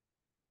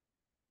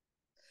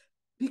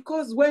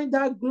 Because when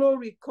that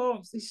glory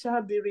comes, it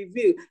shall be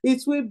revealed.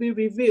 It will be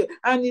revealed,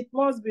 and it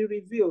must be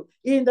revealed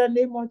in the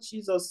name of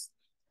Jesus.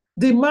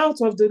 The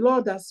mouth of the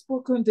Lord has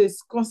spoken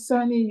this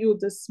concerning you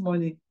this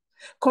morning,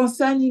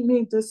 concerning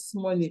me this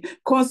morning,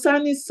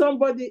 concerning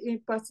somebody in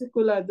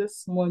particular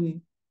this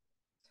morning.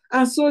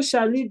 And so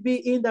shall it be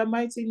in the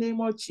mighty name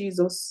of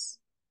Jesus.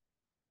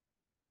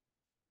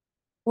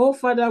 Oh,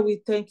 Father,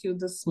 we thank you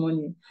this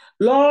morning.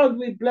 Lord,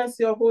 we bless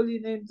your holy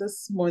name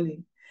this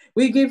morning.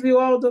 We give you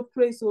all the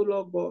praise, oh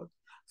Lord God.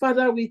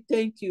 Father, we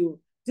thank you.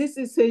 This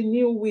is a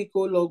new week,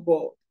 oh Lord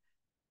God.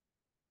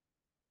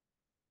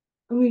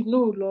 We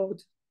know,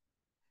 Lord,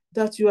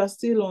 that you are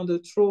still on the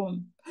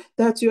throne,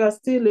 that you are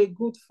still a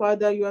good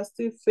Father, you are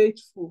still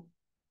faithful.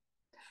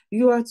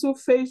 You are too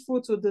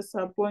faithful to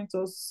disappoint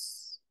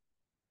us.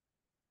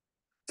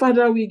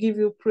 Father, we give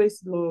you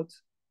praise, Lord.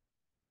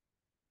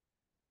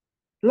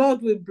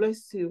 Lord, we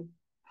bless you.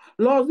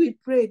 Lord, we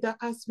pray that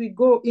as we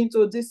go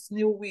into this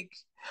new week,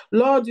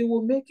 Lord, you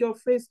will make your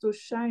face to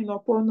shine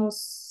upon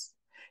us.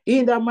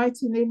 In the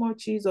mighty name of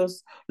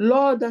Jesus,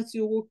 Lord, that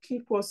you will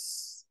keep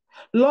us.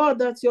 Lord,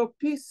 that your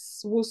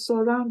peace will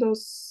surround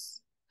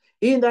us.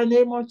 In the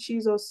name of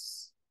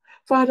Jesus.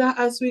 Father,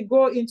 as we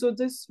go into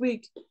this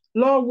week,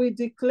 Lord, we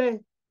declare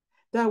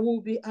that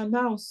we'll be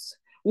announced,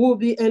 we'll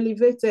be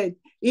elevated.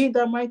 In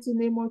the mighty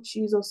name of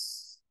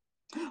Jesus.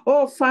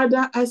 Oh,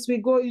 Father, as we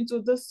go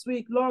into this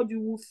week, Lord, you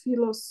will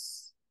fill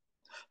us.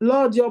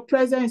 Lord, your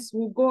presence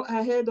will go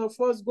ahead of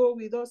us, go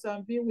with us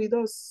and be with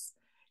us.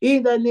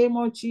 In the name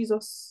of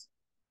Jesus.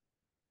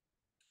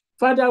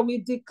 Father, we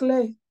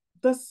declare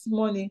this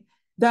morning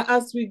that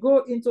as we go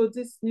into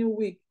this new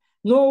week,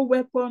 no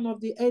weapon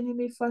of the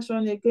enemy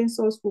fashioned against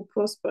us will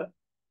prosper.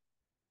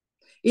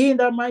 In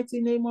the mighty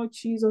name of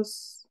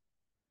Jesus.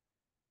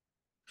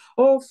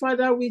 Oh,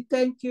 Father, we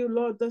thank you,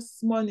 Lord,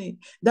 this morning,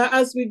 that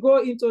as we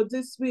go into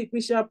this week, we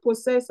shall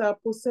possess our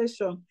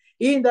possession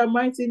in the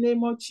mighty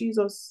name of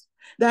Jesus.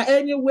 That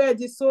anywhere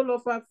the sole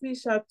of our feet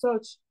shall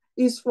touch,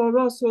 is for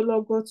us, O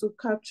Lord God, to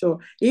capture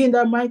in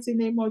the mighty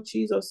name of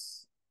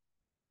Jesus.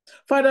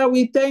 Father,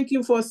 we thank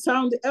you for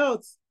sound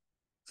health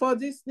for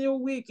this new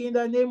week in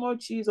the name of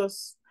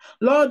Jesus.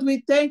 Lord,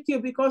 we thank you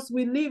because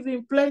we live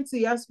in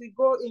plenty as we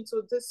go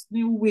into this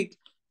new week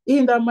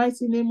in the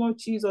mighty name of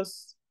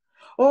Jesus.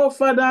 Oh,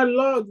 Father,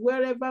 Lord,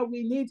 wherever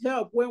we need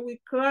help, when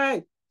we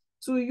cry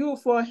to you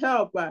for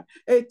help,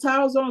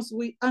 1,000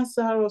 will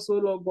answer us, O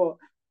Lord God.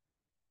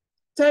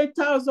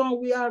 10,000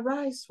 will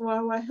arise for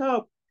our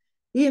help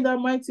in the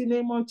mighty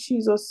name of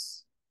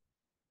Jesus.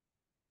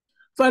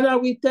 Father,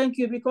 we thank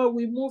you because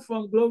we move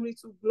from glory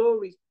to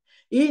glory.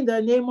 In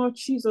the name of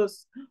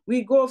Jesus,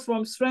 we go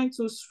from strength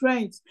to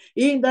strength.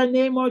 In the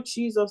name of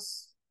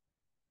Jesus.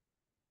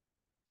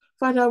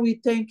 Father,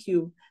 we thank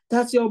you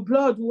that your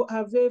blood will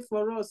avail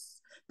for us,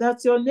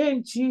 that your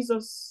name,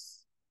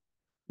 Jesus,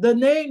 the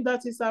name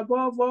that is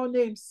above all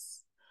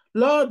names.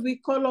 Lord, we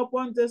call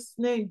upon this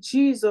name,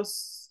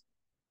 Jesus,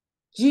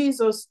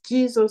 Jesus,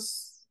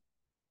 Jesus,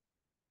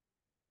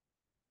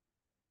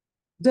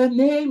 the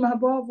name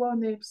above all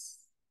names.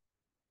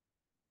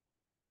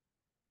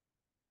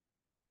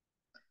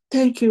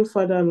 Thank you,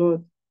 Father,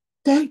 Lord.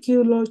 Thank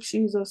you, Lord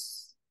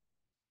Jesus.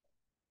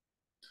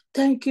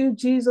 Thank you,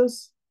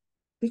 Jesus,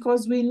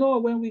 because we know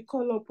when we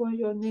call upon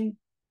your name,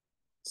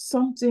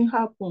 something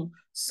happens,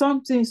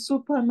 something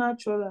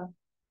supernatural,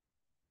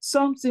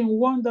 something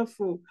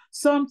wonderful,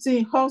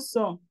 something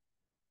awesome.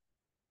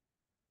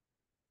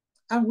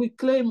 And we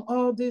claim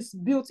all these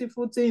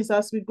beautiful things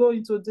as we go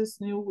into this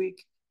new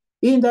week.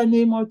 In the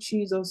name of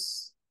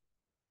Jesus.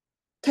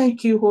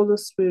 Thank you, Holy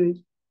Spirit.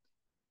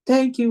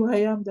 Thank you, I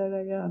am that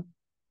I am.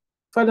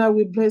 Father,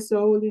 we bless your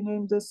holy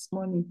name this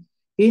morning.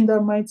 In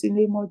the mighty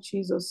name of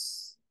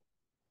Jesus.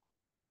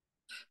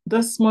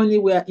 This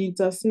morning we are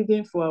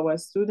interceding for our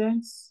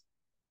students.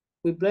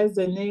 We bless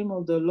the name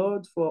of the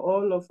Lord for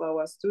all of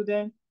our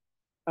students.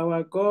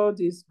 Our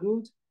God is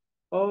good.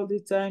 All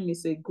the time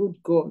is a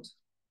good God.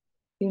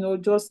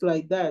 Just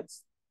like that,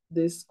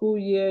 the school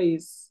year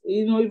is,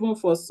 even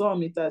for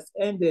some, it has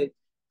ended.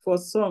 For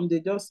some,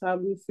 they just have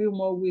a few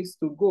more weeks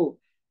to go.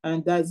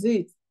 And that's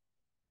it.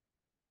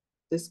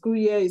 The school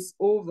year is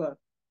over.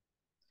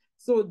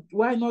 So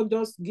why not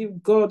just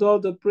give God all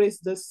the praise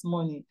this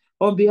morning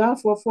on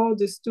behalf of all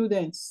the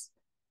students?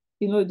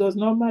 It does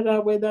not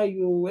matter whether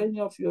any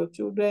of your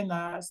children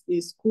are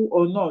in school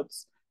or not.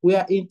 We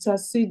are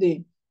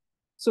interceding.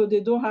 So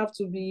they don't have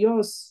to be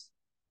yours.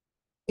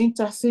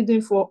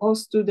 Interceding for all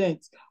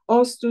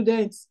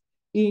students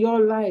in your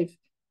life,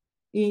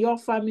 in your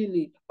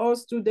family, all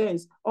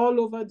students all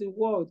over the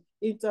world.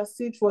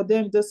 Intercede for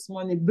them this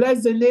morning.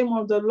 Bless the name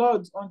of the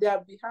Lord on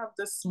their behalf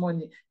this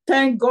morning.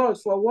 Thank God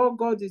for what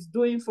God is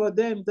doing for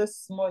them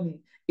this morning.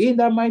 In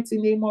the mighty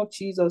name of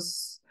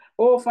Jesus.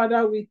 Oh,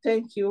 Father, we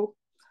thank you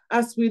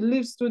as we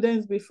leave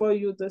students before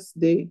you this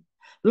day.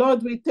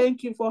 Lord, we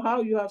thank you for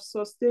how you have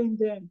sustained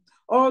them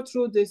all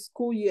through the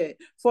school year.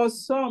 For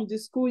some, the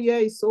school year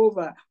is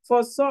over.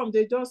 For some,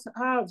 they just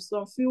have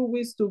some few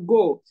weeks to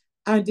go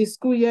and the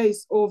school year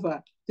is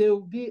over. They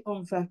will be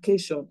on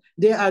vacation.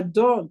 They are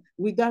done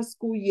with that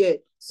school year.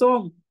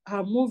 Some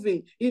are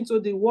moving into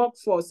the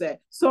workforce.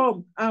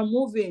 Some are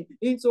moving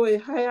into a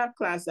higher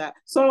class.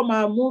 Some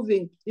are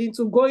moving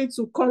into going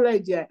to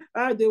college. They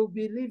will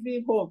be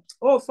leaving home.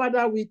 Oh,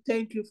 Father, we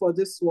thank you for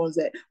this ones.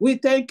 We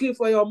thank you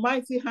for your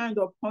mighty hand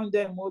upon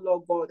them, oh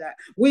Lord God.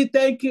 We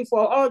thank you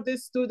for all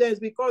these students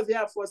because they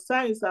are for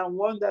signs and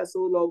wonders,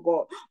 oh Lord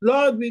God.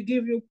 Lord, we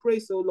give you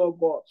praise, oh Lord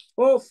God.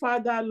 Oh,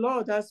 Father,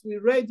 Lord, as we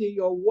read in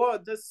your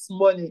word this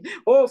morning,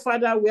 oh,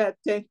 Father, we are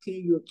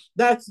thanking you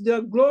that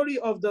the glory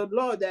of the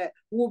Lord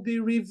will be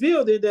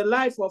revealed in the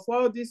life of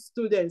all these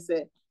students.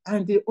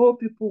 And the all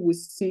people will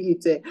see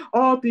it.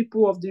 All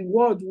people of the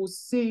world will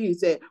see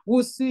it.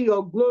 Will see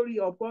your glory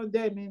upon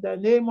them in the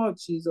name of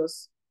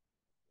Jesus.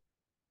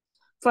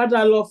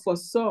 Father, Lord, for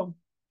some,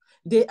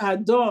 they are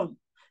done.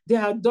 They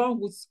are done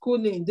with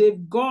schooling.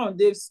 They've gone.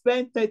 They've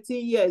spent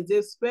 13 years.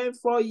 They've spent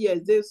 4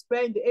 years. They've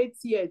spent 8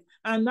 years.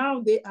 And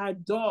now they are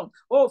done.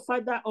 Oh,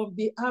 Father, on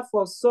behalf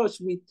of such,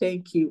 we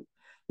thank you.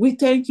 We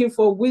thank you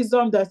for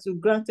wisdom that you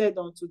granted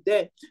unto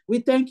them. We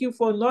thank you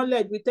for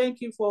knowledge. We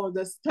thank you for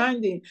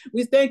understanding.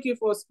 We thank you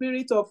for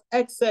spirit of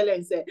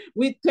excellence.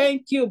 We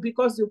thank you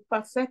because you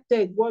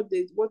perfected what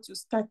you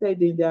started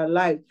in their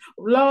life.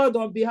 Lord,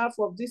 on behalf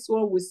of this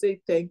one, we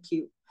say thank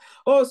you.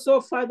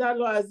 Also, Father,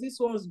 Lord, as these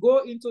ones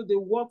go into the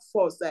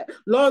workforce,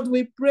 Lord,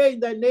 we pray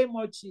in the name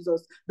of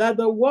Jesus that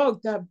the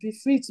work that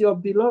befits your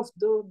beloved,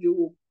 though you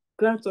will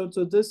grant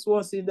unto these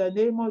ones in the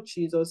name of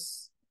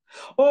Jesus.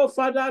 Oh,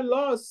 Father,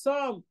 Lord,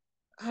 some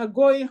are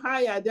going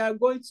higher. They are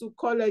going to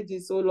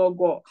colleges, oh Lord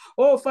God.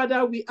 Oh,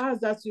 Father, we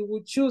ask that you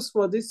will choose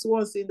for these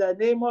ones in the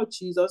name of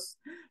Jesus.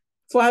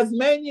 For as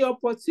many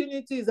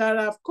opportunities that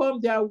have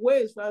come their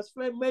way, for as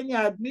many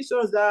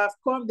admissions that have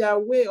come their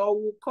way or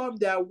will come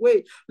their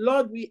way,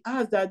 Lord, we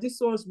ask that these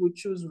ones will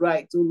choose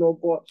right, oh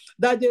Lord God,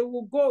 that they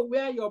will go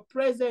where your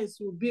presence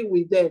will be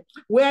with them,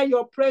 where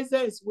your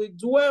presence will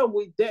dwell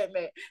with them,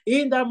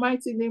 in the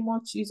mighty name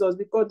of Jesus,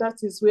 because that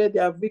is where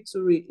their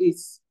victory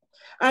is.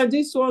 And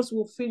these ones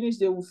will finish,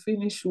 they will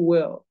finish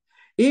well.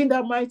 In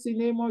the mighty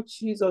name of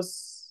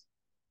Jesus.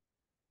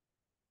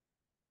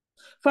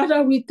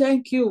 Father, we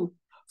thank you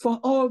for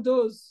all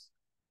those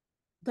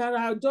that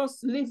are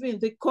just living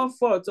the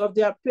comfort of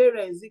their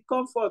parents, the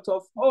comfort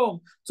of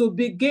home to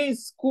begin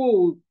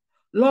school.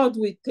 Lord,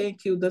 we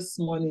thank you this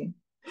morning.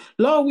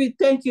 Lord, we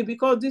thank you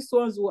because these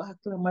ones will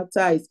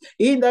acclimatize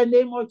in the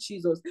name of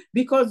Jesus,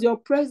 because your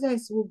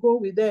presence will go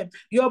with them.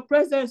 Your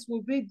presence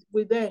will be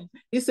with them.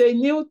 It's a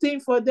new thing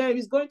for them.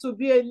 It's going to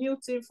be a new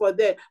thing for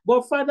them.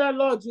 But Father,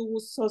 Lord, you will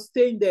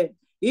sustain them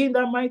in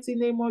the mighty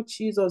name of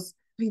Jesus.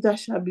 That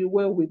shall be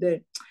well with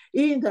them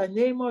in the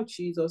name of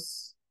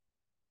Jesus.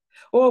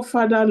 Oh,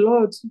 Father,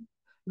 Lord,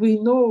 we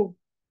know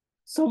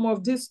some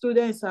of these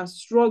students are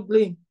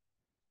struggling.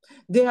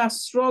 They are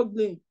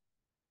struggling.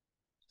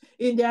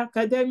 In their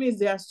academics,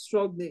 they are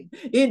struggling.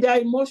 In their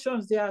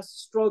emotions, they are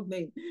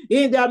struggling.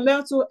 In their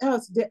mental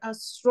health, they are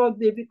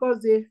struggling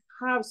because they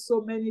have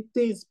so many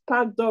things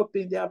packed up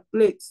in their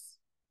plates.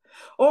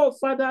 Oh,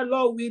 Father,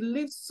 Lord, we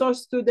lift such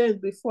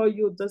students before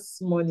you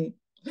this morning.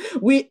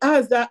 We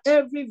ask that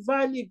every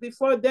valley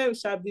before them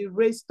shall be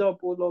raised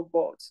up, O Lord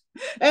God.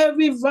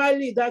 Every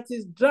valley that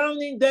is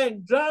drowning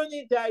them,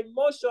 drowning their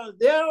emotions,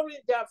 drowning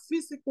their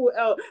physical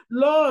health,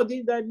 Lord,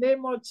 in the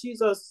name of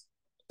Jesus,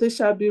 they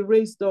shall be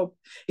raised up.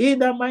 In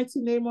the mighty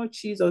name of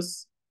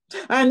Jesus.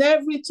 And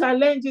every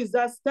challenge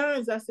that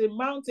stands as a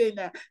mountain,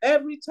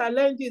 every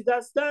challenge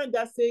that stands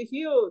as a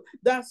hill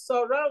that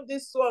surround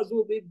these ones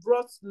will be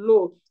brought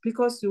low,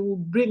 because you will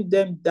bring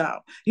them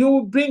down. You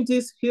will bring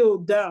this hill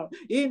down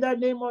in the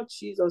name of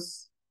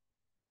Jesus.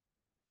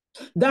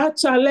 That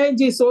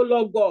challenge is, oh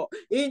Lord God,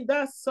 in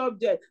that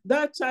subject,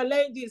 that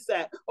challenge is,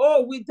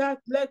 with that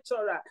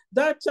lecturer,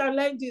 that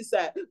challenge is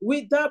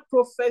with that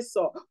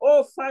professor.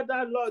 Oh,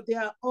 Father, Lord, they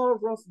are all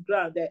rough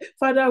ground.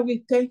 Father,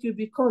 we thank you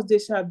because they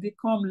shall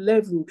become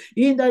level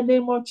in the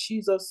name of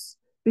Jesus,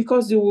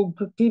 because you will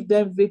give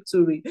them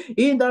victory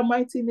in the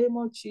mighty name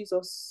of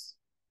Jesus.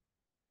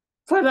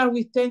 Father,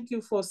 we thank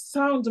you for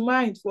sound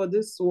mind for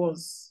these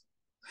ones,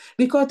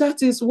 because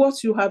that is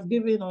what you have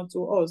given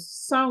unto us,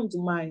 sound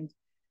mind.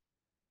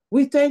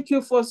 We thank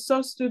you for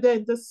such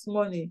students this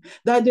morning,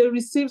 that they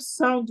receive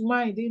sound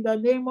mind in the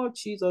name of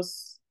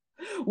Jesus.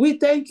 We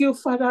thank you,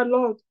 Father,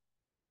 Lord,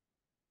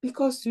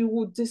 because you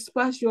will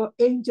dispatch your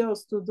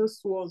angels to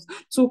those ones,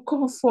 to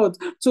comfort,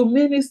 to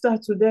minister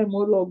to them,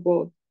 oh Lord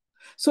God,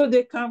 so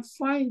they can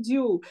find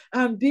you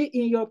and be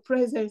in your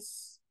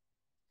presence,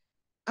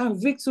 and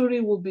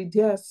victory will be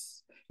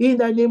theirs in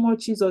the name of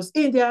Jesus,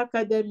 in their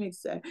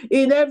academics,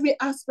 in every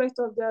aspect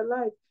of their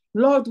life.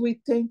 Lord,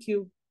 we thank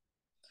you.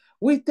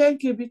 We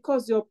thank you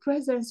because your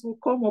presence will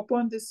come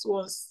upon these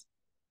ones,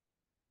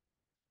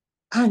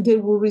 and they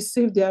will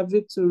receive their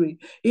victory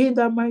in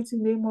the mighty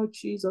name of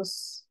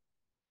Jesus.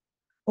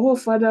 Oh,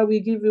 Father,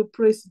 we give you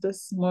praise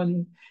this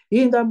morning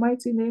in the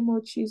mighty name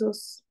of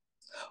Jesus.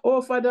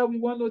 Oh, Father, we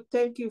want to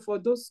thank you for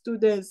those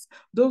students,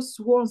 those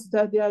ones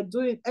that they are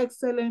doing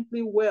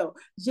excellently well.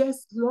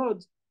 Yes,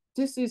 Lord,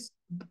 this is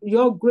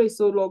your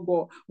grace, oh Lord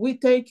God. We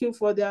thank you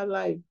for their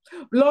life.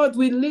 Lord,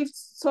 we lift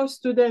such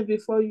students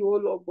before you, oh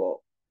Lord God,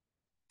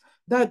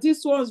 that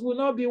these ones will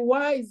not be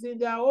wise in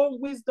their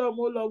own wisdom,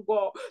 oh Lord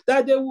God,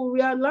 that they will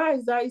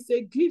realize that it's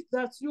a gift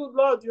that you,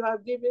 Lord, you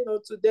have given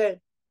unto them,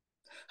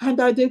 and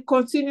that they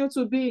continue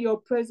to be in your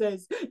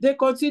presence. They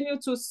continue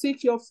to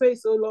seek your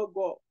face, oh Lord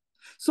God,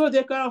 so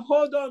they can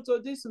hold on to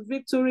this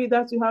victory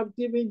that you have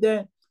given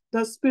them,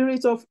 the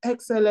spirit of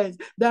excellence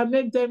that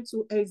make them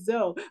to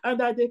excel, and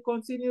that they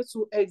continue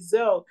to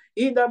excel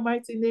in the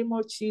mighty name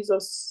of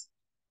Jesus.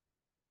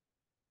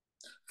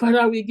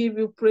 Father, we give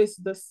you praise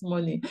this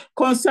morning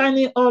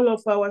concerning all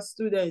of our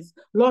students.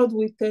 Lord,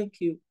 we thank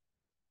you.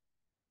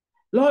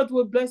 Lord,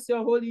 we bless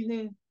your holy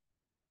name,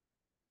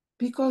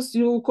 because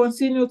you will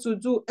continue to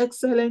do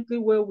excellently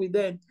well with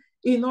them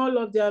in all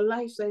of their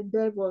lives and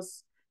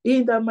endeavors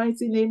in the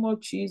mighty name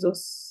of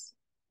Jesus.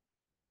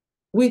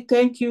 We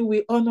thank you,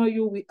 we honor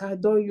you, we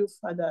adore you,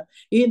 Father,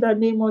 in the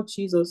name of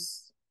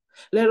Jesus.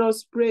 Let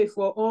us pray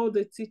for all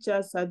the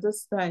teachers at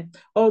this time,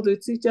 all the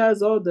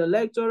teachers, all the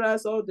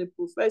lecturers, all the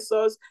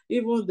professors,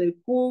 even the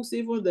cooks,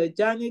 even the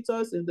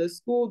janitors in the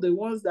school, the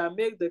ones that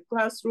make the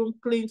classroom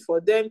clean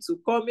for them to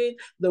come in,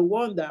 the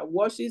one that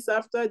washes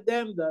after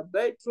them, the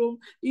bedroom.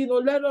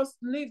 Let us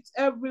lift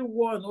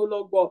everyone, oh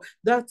Lord God,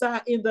 that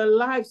are in the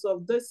lives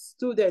of this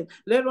student.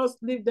 Let us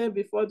lift them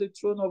before the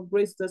throne of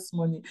grace this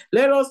morning.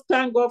 Let us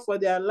thank God for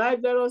their life.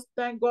 Let us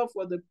thank God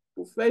for the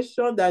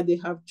profession that they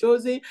have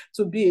chosen,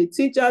 to be a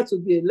teacher, to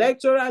be a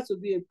lecturer, to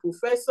be a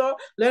professor.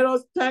 Let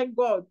us thank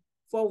God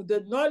for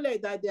the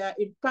knowledge that they are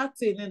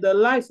impacting in the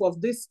life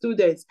of these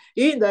students.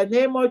 In the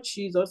name of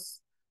Jesus.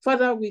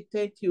 Father, we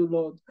thank you,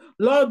 Lord.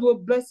 Lord, we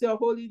bless your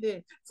holy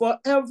name for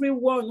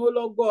everyone, oh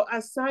Lord God,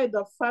 aside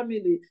the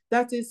family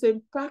that is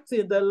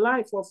impacting the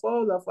life of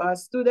all of our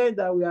students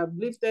that we have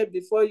lifted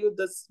before you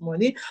this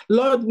morning.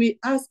 Lord, we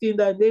ask in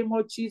the name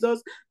of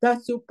Jesus that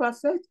you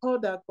perfect all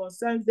that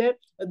concerns them,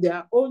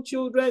 their own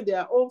children,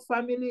 their own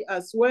family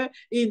as well,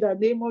 in the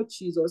name of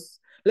Jesus.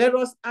 Let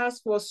us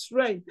ask for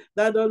strength,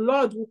 that the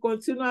Lord will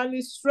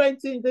continually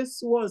strengthen these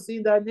ones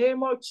in the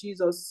name of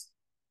Jesus.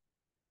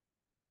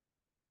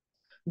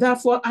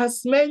 That for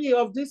as many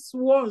of these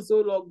ones,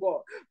 oh Lord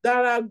God,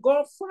 that are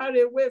gone far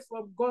away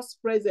from God's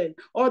presence,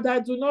 or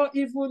that do not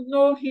even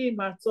know him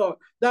at all,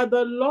 that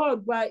the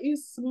Lord, by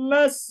his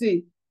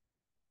mercy,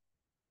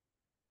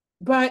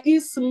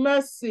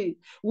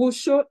 will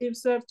show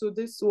himself to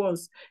these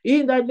ones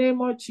in the name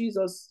of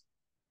Jesus,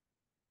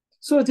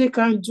 so they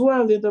can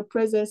dwell in the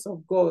presence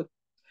of God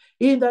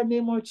in the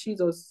name of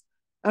Jesus.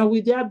 And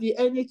will there be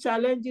any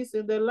challenges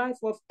in the life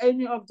of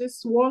any of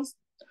these ones?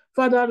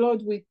 Father,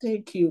 Lord, we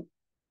thank you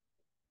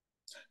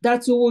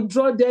that you will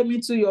draw them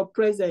into your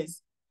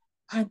presence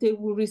and they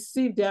will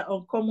receive their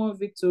uncommon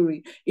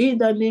victory in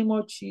the name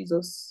of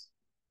Jesus.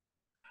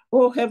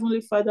 Oh,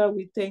 Heavenly Father,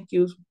 we thank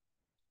you.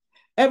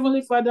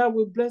 Heavenly Father,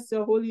 we bless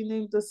your holy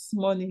name this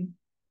morning.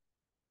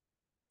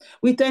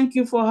 We thank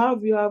you for how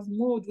you have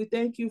moved. We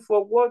thank you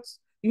for what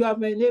you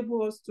have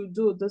enabled us to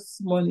do this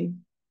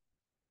morning.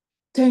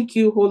 Thank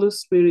you, Holy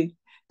Spirit.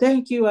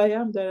 Thank you, I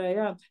am that I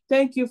am.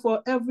 Thank you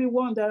for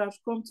everyone that has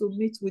come to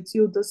meet with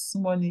you this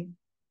morning.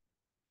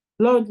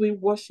 Lord, we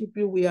worship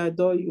you, we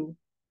adore you.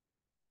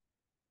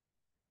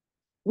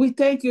 We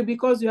thank you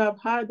because you have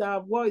heard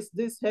our voice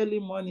this early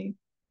morning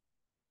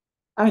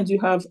and you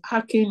have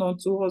hearkened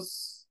unto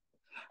us.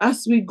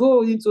 As we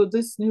go into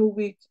this new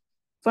week,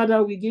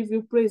 Father, we give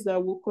you praise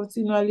that we'll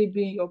continually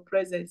be in your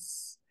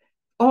presence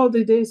all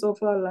the days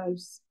of our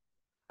lives.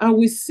 And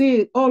we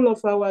see all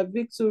of our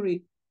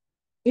victory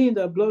in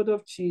the blood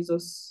of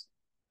Jesus.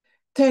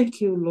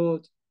 Thank you,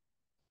 Lord.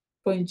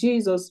 For in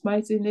Jesus'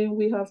 mighty name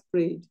we have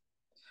prayed.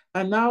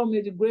 And now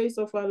may the grace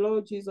of our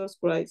Lord Jesus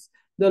Christ,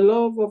 the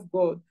love of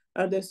God,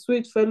 and the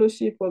sweet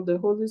fellowship of the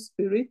Holy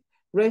Spirit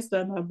rest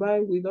and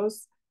abide with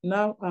us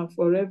now and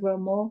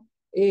forevermore.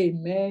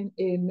 Amen.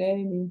 Amen.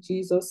 In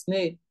Jesus'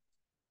 name.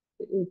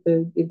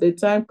 If the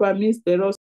time permits, let us